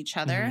find each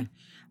other,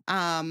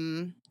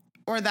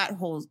 or that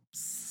whole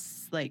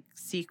like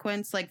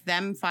sequence, like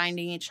them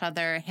finding each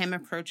other, him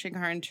approaching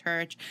her in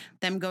church,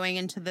 them going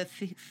into the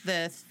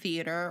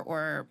theater,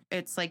 or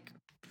it's like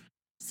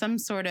some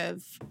sort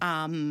of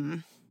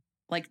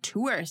like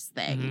tourist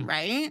thing,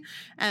 right?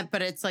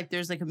 But it's like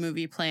there's like a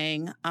movie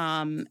playing,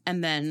 and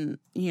then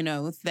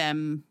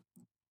them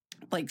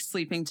like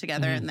sleeping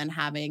together, and then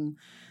having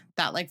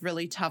that like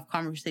really tough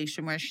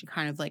conversation where she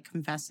kind of like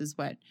confesses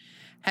what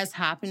has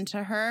happened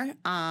to her.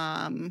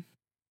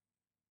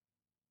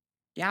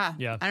 Yeah.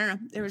 I don't know.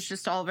 It was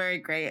just all very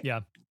great. Yeah.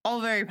 All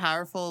very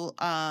powerful.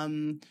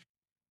 And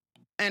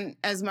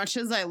as much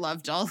as I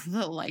loved all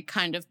the like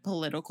kind of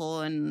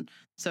political and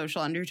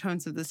social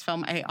undertones of this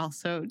film, I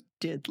also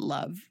did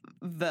love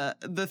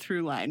the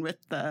through line with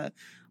the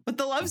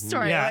love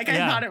story. I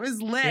thought it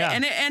was lit,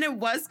 and it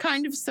was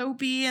kind of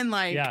soapy, and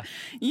like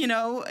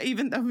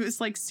even though it was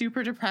like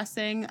super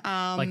depressing,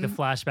 like the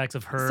flashbacks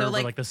of her, so,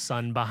 with like the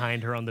sun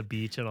behind her on the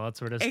beach and all that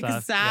sort of stuff.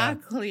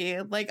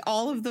 Exactly, like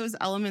all of those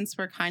elements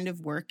were kind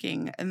of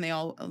working, and they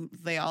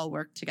all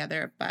worked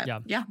together. But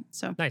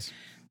so nice.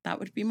 That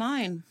would be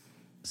mine.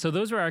 So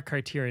those were our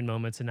Criterion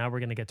moments, and now we're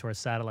going to get to our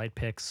satellite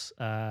picks.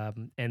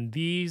 And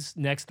these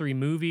next three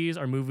movies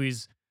are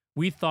movies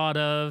we thought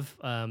of.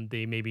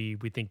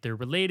 We think they're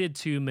related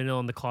to Manila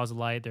and the Claws of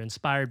Light. They're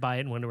inspired by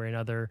it in one way or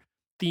another.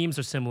 Themes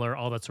are similar,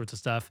 all that sorts of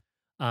stuff.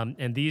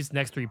 And these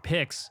next three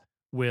picks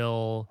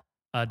will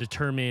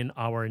determine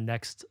our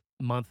next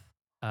month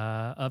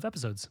of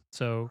episodes.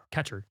 So,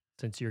 Catcher,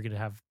 since you're going to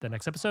have the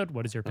next episode,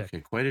 what is your pick?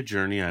 Okay, quite a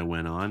journey I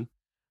went on.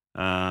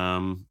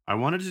 I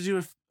wanted to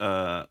do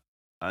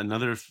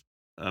another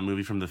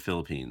movie from the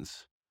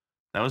Philippines.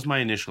 That was my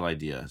initial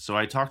idea. So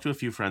I talked to a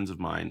few friends of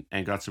mine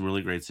and got some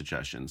really great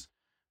suggestions.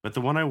 But the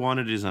one I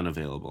wanted is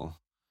unavailable.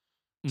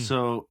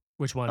 So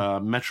which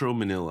one? Metro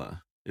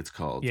Manila, it's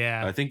called.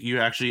 Yeah. I think you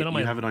have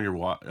it on your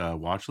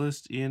watch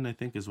list, Ian, I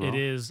think, as well. It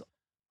is.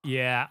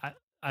 Yeah.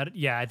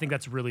 I think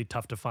that's really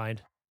tough to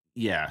find.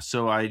 Yeah.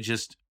 So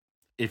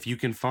if you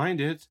can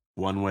find it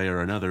one way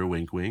or another,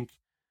 wink, wink,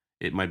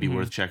 it might be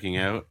worth checking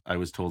out. I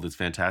was told it's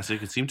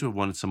fantastic. It seemed to have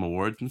won some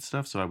awards and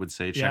stuff. So I would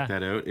say check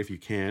that out if you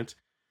can't.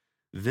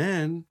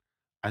 Then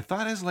I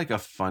thought as like a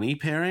funny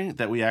pairing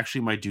that we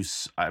actually might do.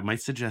 I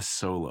might suggest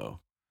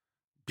Solo,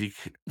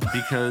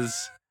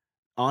 because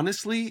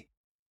honestly,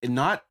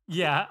 not.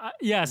 Yeah.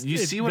 Yes. You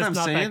see what I'm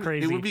saying?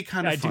 It would be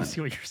kind of fun. I do see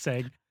what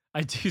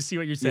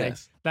you're saying.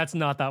 Yes. That's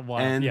not that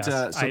wild. And yes.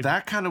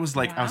 that kind of was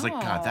like, I was like,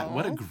 God,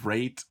 what a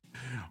great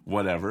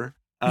whatever.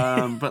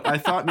 But I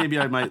thought maybe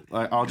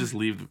I'll just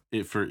leave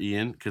it for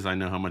Ian, because I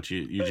know how much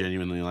you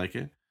genuinely like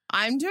it.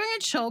 I'm doing a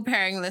chill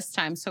pairing this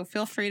time, so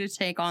feel free to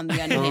take on the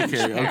unhinged.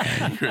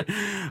 Okay, great.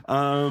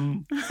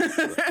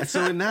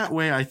 So in that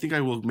way, I think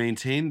I will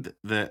maintain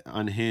the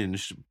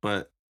unhinged,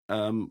 but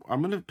I'm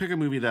going to pick a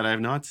movie that I have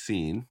not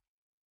seen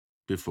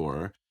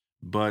before,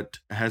 but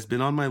has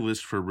been on my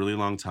list for a really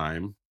long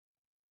time.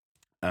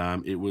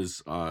 It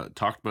was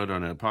talked about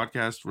on a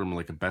podcast from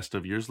like a best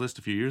of years list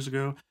a few years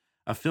ago.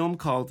 A film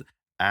called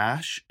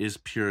Ash is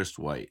Purest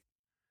White.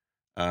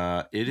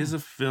 It is a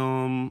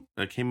film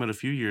that came out a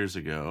few years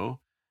ago,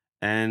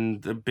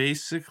 and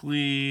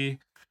basically,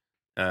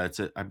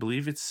 I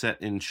believe it's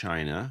set in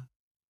China,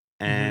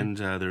 and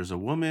there's a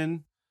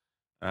woman.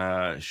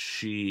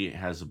 She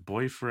has a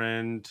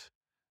boyfriend.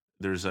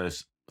 There's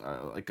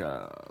like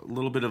a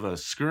little bit of a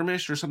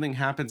skirmish or something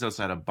happens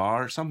outside a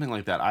bar, something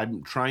like that.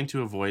 I'm trying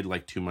to avoid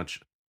like too much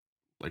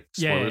like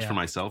spoilers for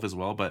myself as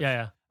well, but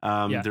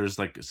there's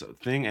like a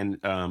thing,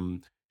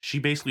 and she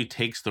basically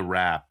takes the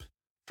rap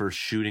for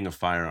shooting a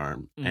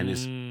firearm and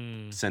is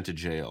sent to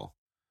jail.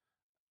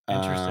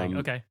 Interesting.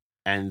 Okay.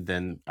 And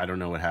then I don't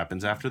know what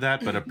happens after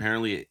that, but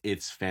apparently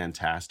it's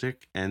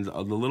fantastic. And the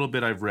little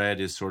bit I've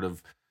read is sort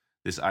of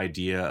this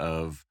idea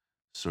of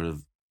sort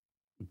of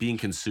being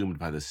consumed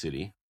by the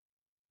city.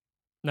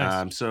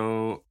 Nice.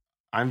 So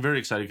I'm very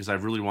excited because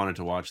I've really wanted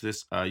to watch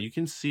this. You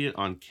can see it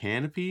on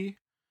Canopy,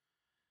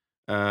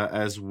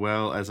 as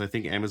well as I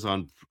think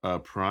Amazon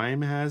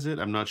Prime has it.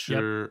 I'm not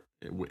sure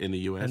in the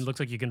US. And it looks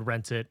like you can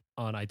rent it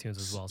on iTunes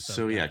as well.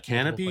 So yeah,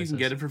 Canopy, you can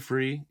get it for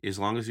free as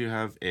long as you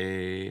have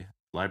a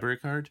library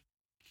card.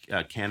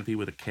 Canopy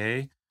with a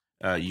K.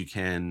 You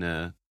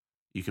can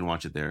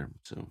watch it there.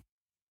 So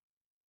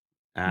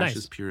Ash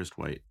is Purest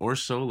White, or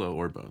Solo,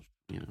 or both.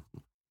 You know.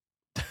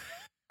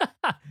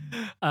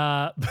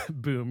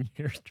 Boom,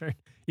 your turn.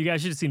 You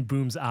guys should have seen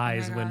Boom's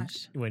eyes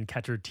when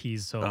Catcher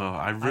teased Solo. Oh,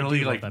 I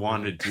really like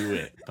wanted to do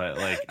it, but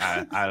like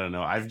I don't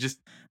know.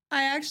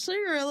 I actually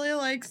really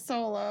like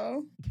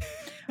Solo.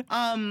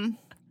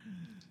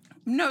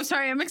 No,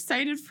 sorry, I'm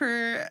excited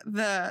for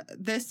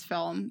this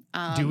film.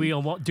 Do we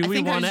want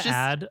to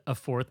add a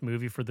fourth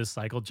movie for this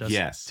cycle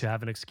just to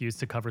have an excuse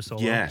to cover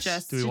Solo?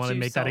 Yes. Do we want to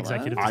make that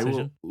executive decision? I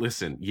will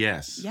listen.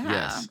 Yes.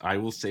 I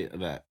will say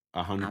that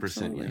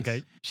 100%. Yes.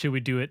 Okay. Should we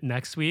do it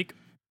next week,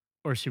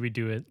 or should we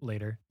do it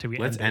later?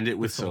 Let's end it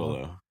with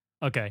Solo.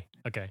 Okay.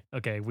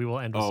 We will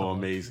end with Solo. Oh,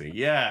 amazing.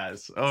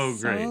 Yes. Oh,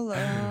 great.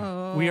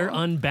 Solo. We are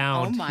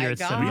unbound here at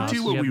Cinema. We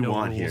do what we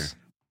want here.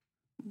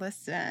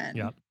 Listen.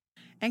 Yep.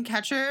 And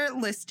Catcher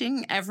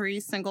listing every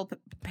single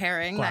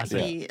pairing that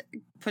he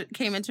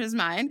came into his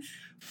mind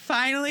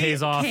finally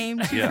came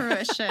to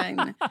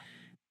fruition.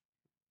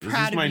 This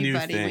Proud is my of you, new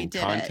buddy. thing. We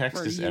did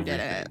Context it. is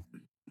everything.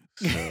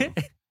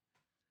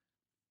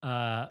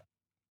 So.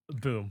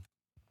 Boom.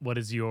 What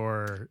is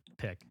your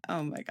pick?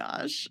 Oh my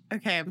gosh.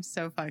 Okay, I'm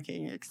so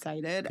fucking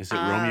excited. Is it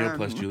Romeo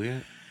plus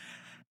Juliet?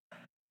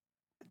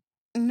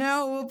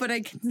 No, but I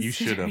considered You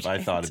should have. I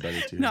thought about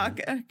it too. Not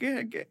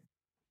good.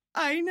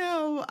 I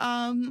know.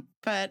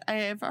 But I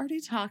have already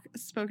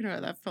spoken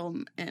about that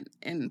film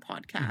in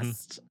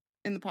podcast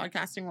in the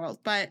podcasting world.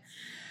 But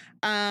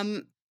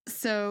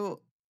so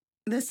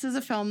this is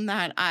a film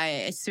that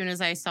as soon as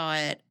I saw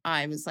it,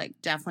 I was like,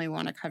 definitely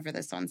want to cover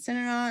this on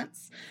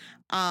Cinenauts.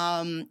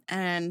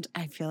 And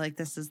I feel like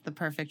this is the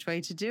perfect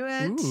way to do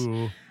it.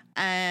 Ooh.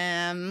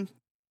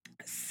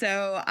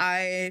 So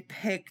I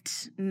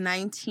picked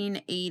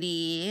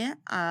 1980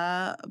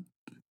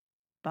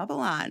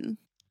 Babylon.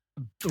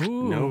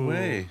 Ooh. No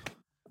way.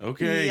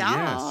 Okay,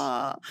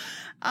 yes.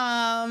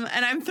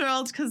 And I'm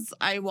thrilled because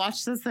I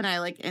watched this and I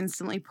like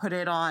instantly put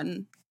it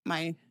on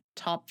my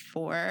top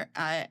 4.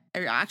 I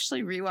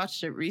actually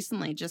rewatched it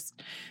recently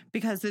just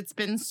because it's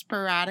been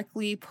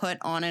sporadically put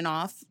on and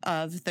off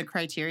of the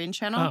Criterion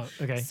channel. Oh,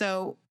 okay.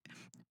 So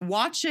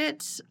watch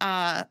it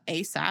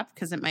ASAP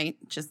because it might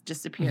just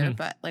disappear,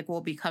 but like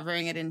we'll be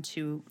covering it in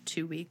two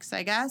weeks,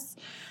 I guess.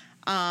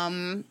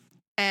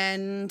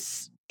 And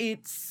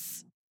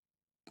it's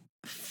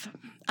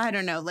I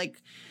don't know,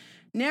 like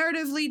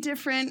narratively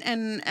different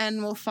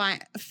and we'll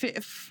find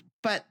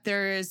but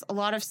there's a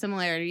lot of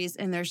similarities,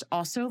 and there's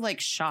also like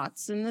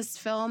shots in this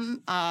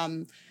film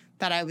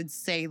that I would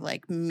say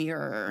like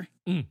mirror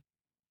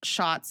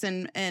shots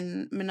in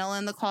Manila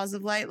and the Claws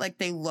of Light. Like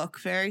they look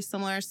very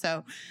similar.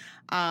 So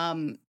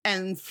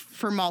and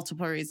for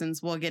multiple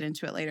reasons, we'll get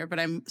into it later, but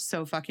I'm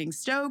so fucking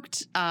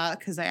stoked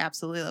because I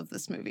absolutely love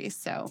this movie.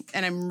 So,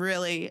 and I'm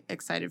really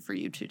excited for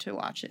you two to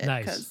watch it.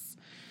 Nice.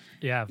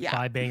 Yeah,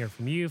 5 banger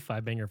from you,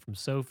 5 banger from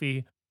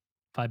Sophie,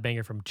 5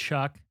 banger from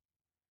Chuck.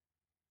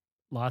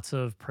 Lots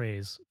of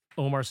praise.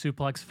 Omar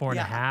Suplex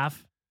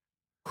 4.5.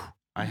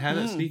 I had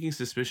a sneaking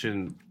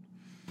suspicion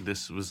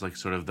this was like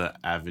sort of the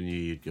avenue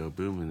you'd go.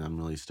 Boom, and I'm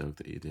really stoked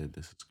that you did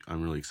this.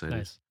 I'm really excited.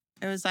 Nice.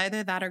 It was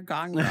either that or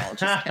Gone Girl.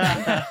 Just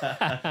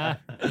kidding.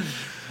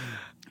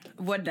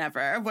 Would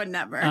never.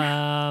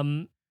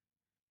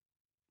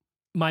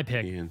 My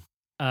pick Ian,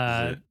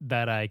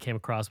 that I came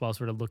across while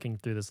sort of looking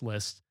through this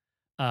list.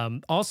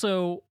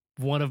 Also,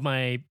 one of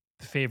my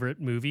favorite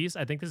movies.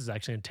 I think this is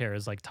actually in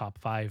Tara's like top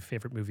 5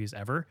 favorite movies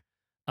ever.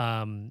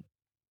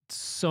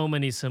 so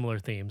many similar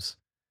themes.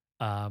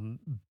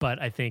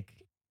 But I think,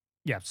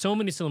 yeah, so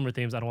many similar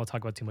themes. I don't want to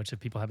talk about too much if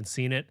people haven't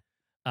seen it.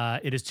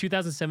 It is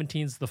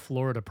 2017's The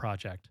Florida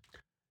Project.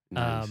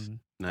 Nice.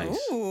 Nice.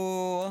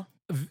 Ooh.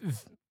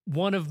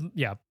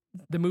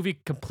 The movie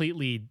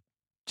completely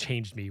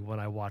changed me when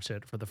I watched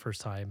it for the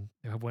first time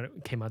when it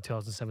came out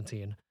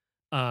 2017.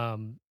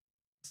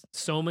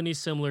 So many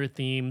similar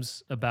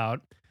themes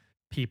about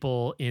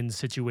people in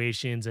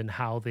situations and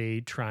how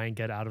they try and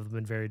get out of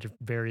them in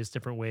various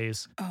different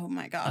ways. Oh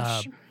my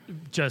gosh.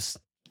 Just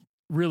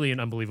really an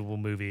unbelievable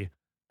movie.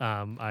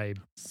 Have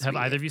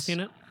either of you seen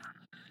it?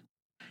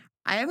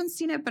 I haven't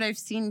seen it, but I've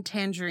seen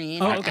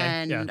Tangerine. Oh, okay.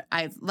 And Yeah.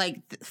 I've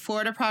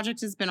Florida Project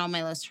has been on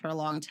my list for a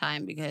long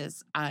time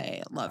because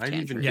I love I'd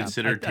Tangerine. even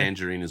consider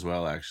Tangerine as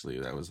well, actually.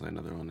 That was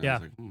another one. Yeah. I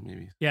was like,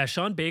 maybe. Yeah,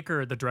 Sean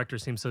Baker, the director,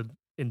 seems to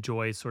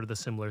enjoy sort of the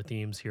similar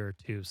themes here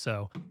too.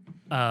 So,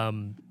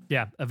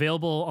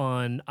 available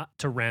on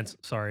to rent.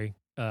 Sorry,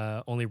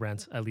 only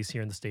rent, at least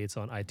here in the States,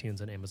 on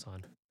iTunes and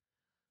Amazon.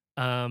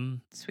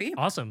 Sweet.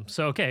 Awesome.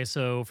 So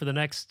for the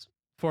next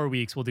 4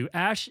 weeks, we'll do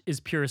Ash is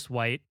Purest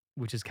White,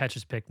 which is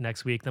Catcher's Pick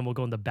next week. Then we'll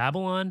go into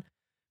Babylon,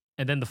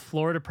 and then The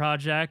Florida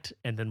Project,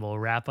 and then we'll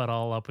wrap it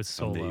all up with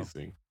Solo.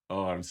 Amazing.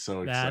 Oh, I'm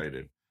so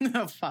excited.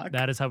 Oh fuck.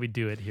 That is how we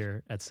do it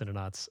here at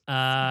Cinenauts. It's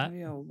gonna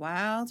be a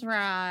wild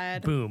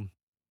ride. Boom.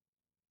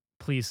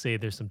 Please say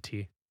there's some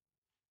tea.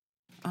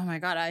 Oh my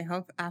god! I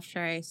hope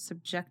after I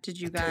subjected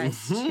you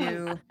guys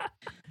to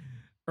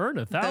Earn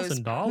those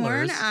 $1,000.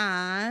 porn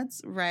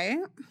ads, right?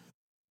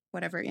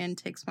 Whatever in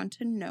takes one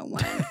to know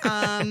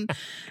one.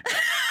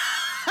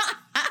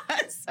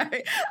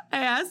 Sorry, I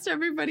asked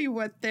everybody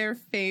what their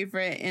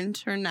favorite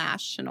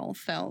international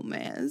film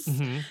is.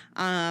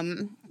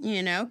 Mhm.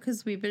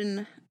 Because we've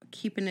been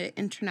keeping it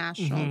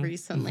international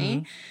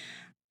recently.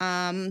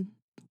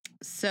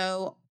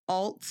 So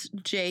Alt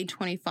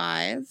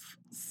J25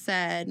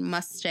 said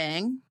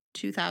Mustang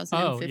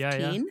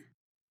 2015.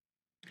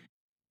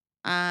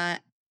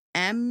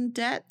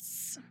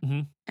 MDETS,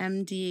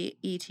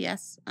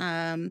 MDETS,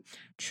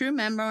 True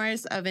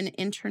Memoirs of an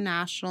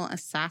International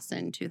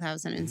Assassin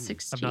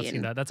 2016. I've not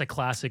seen that. That's a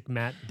classic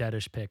Matt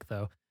Dedish pick,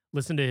 though.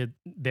 Listen to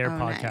their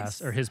podcast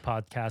nice. or his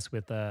podcast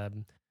with my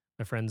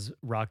friends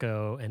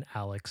Rocco and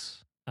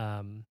Alex.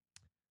 The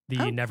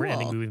Never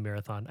Ending cool. Movie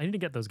Marathon. I need to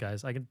get those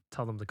guys. I can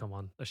tell them to come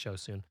on a show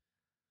soon.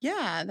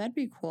 Yeah, that'd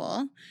be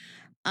cool.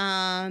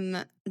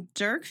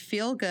 Dirk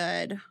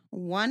Feelgood,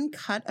 One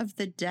Cut of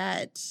the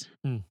Dead.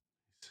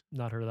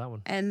 Not heard of that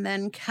one. And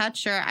then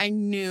Catcher. I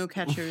knew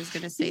Catcher was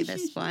going to say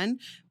this one.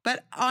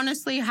 But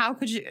honestly, how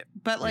could you?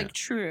 But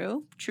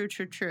true.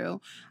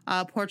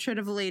 Portrait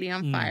of a Lady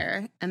on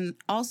Fire. And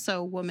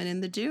also Woman in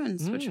the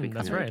Dunes, which we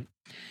That's covered right.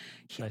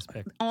 Nice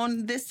pick.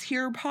 on this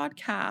here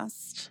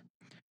podcast.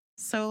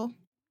 So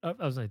I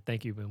was like,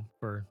 thank you, Boom,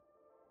 for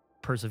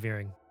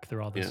persevering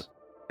through all this. Yeah.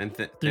 And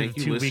Through thank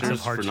the you, 2 weeks of listeners,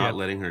 for hardship. not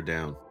letting her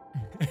down.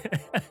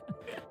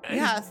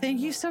 yeah,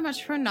 thank you so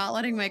much for not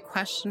letting my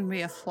question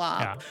be a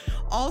flop. Yeah.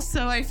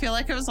 Also, I feel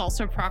like it was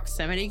also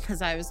proximity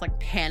because I was like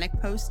panic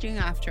posting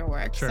after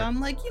work. Sure. So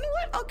I'm like, you know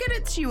what? I'll get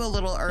it to you a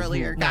little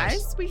earlier,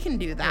 Nice. guys. We can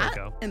do that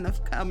go. in the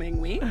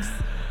coming weeks.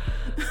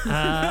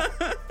 Well,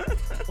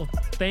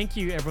 thank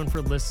you everyone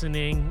for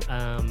listening.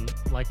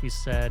 Like we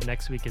said,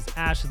 next week is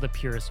Ash of the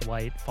Purest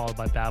White, followed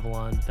by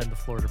Babylon, then The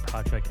Florida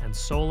Project, and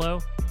Solo.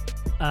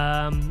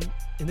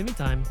 In the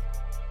meantime,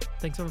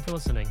 thanks everyone for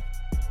listening,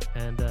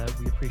 and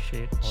we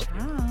appreciate all of you.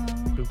 Ciao.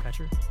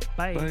 Boomcatcher.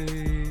 Bye.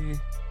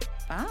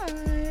 Bye.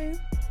 Bye.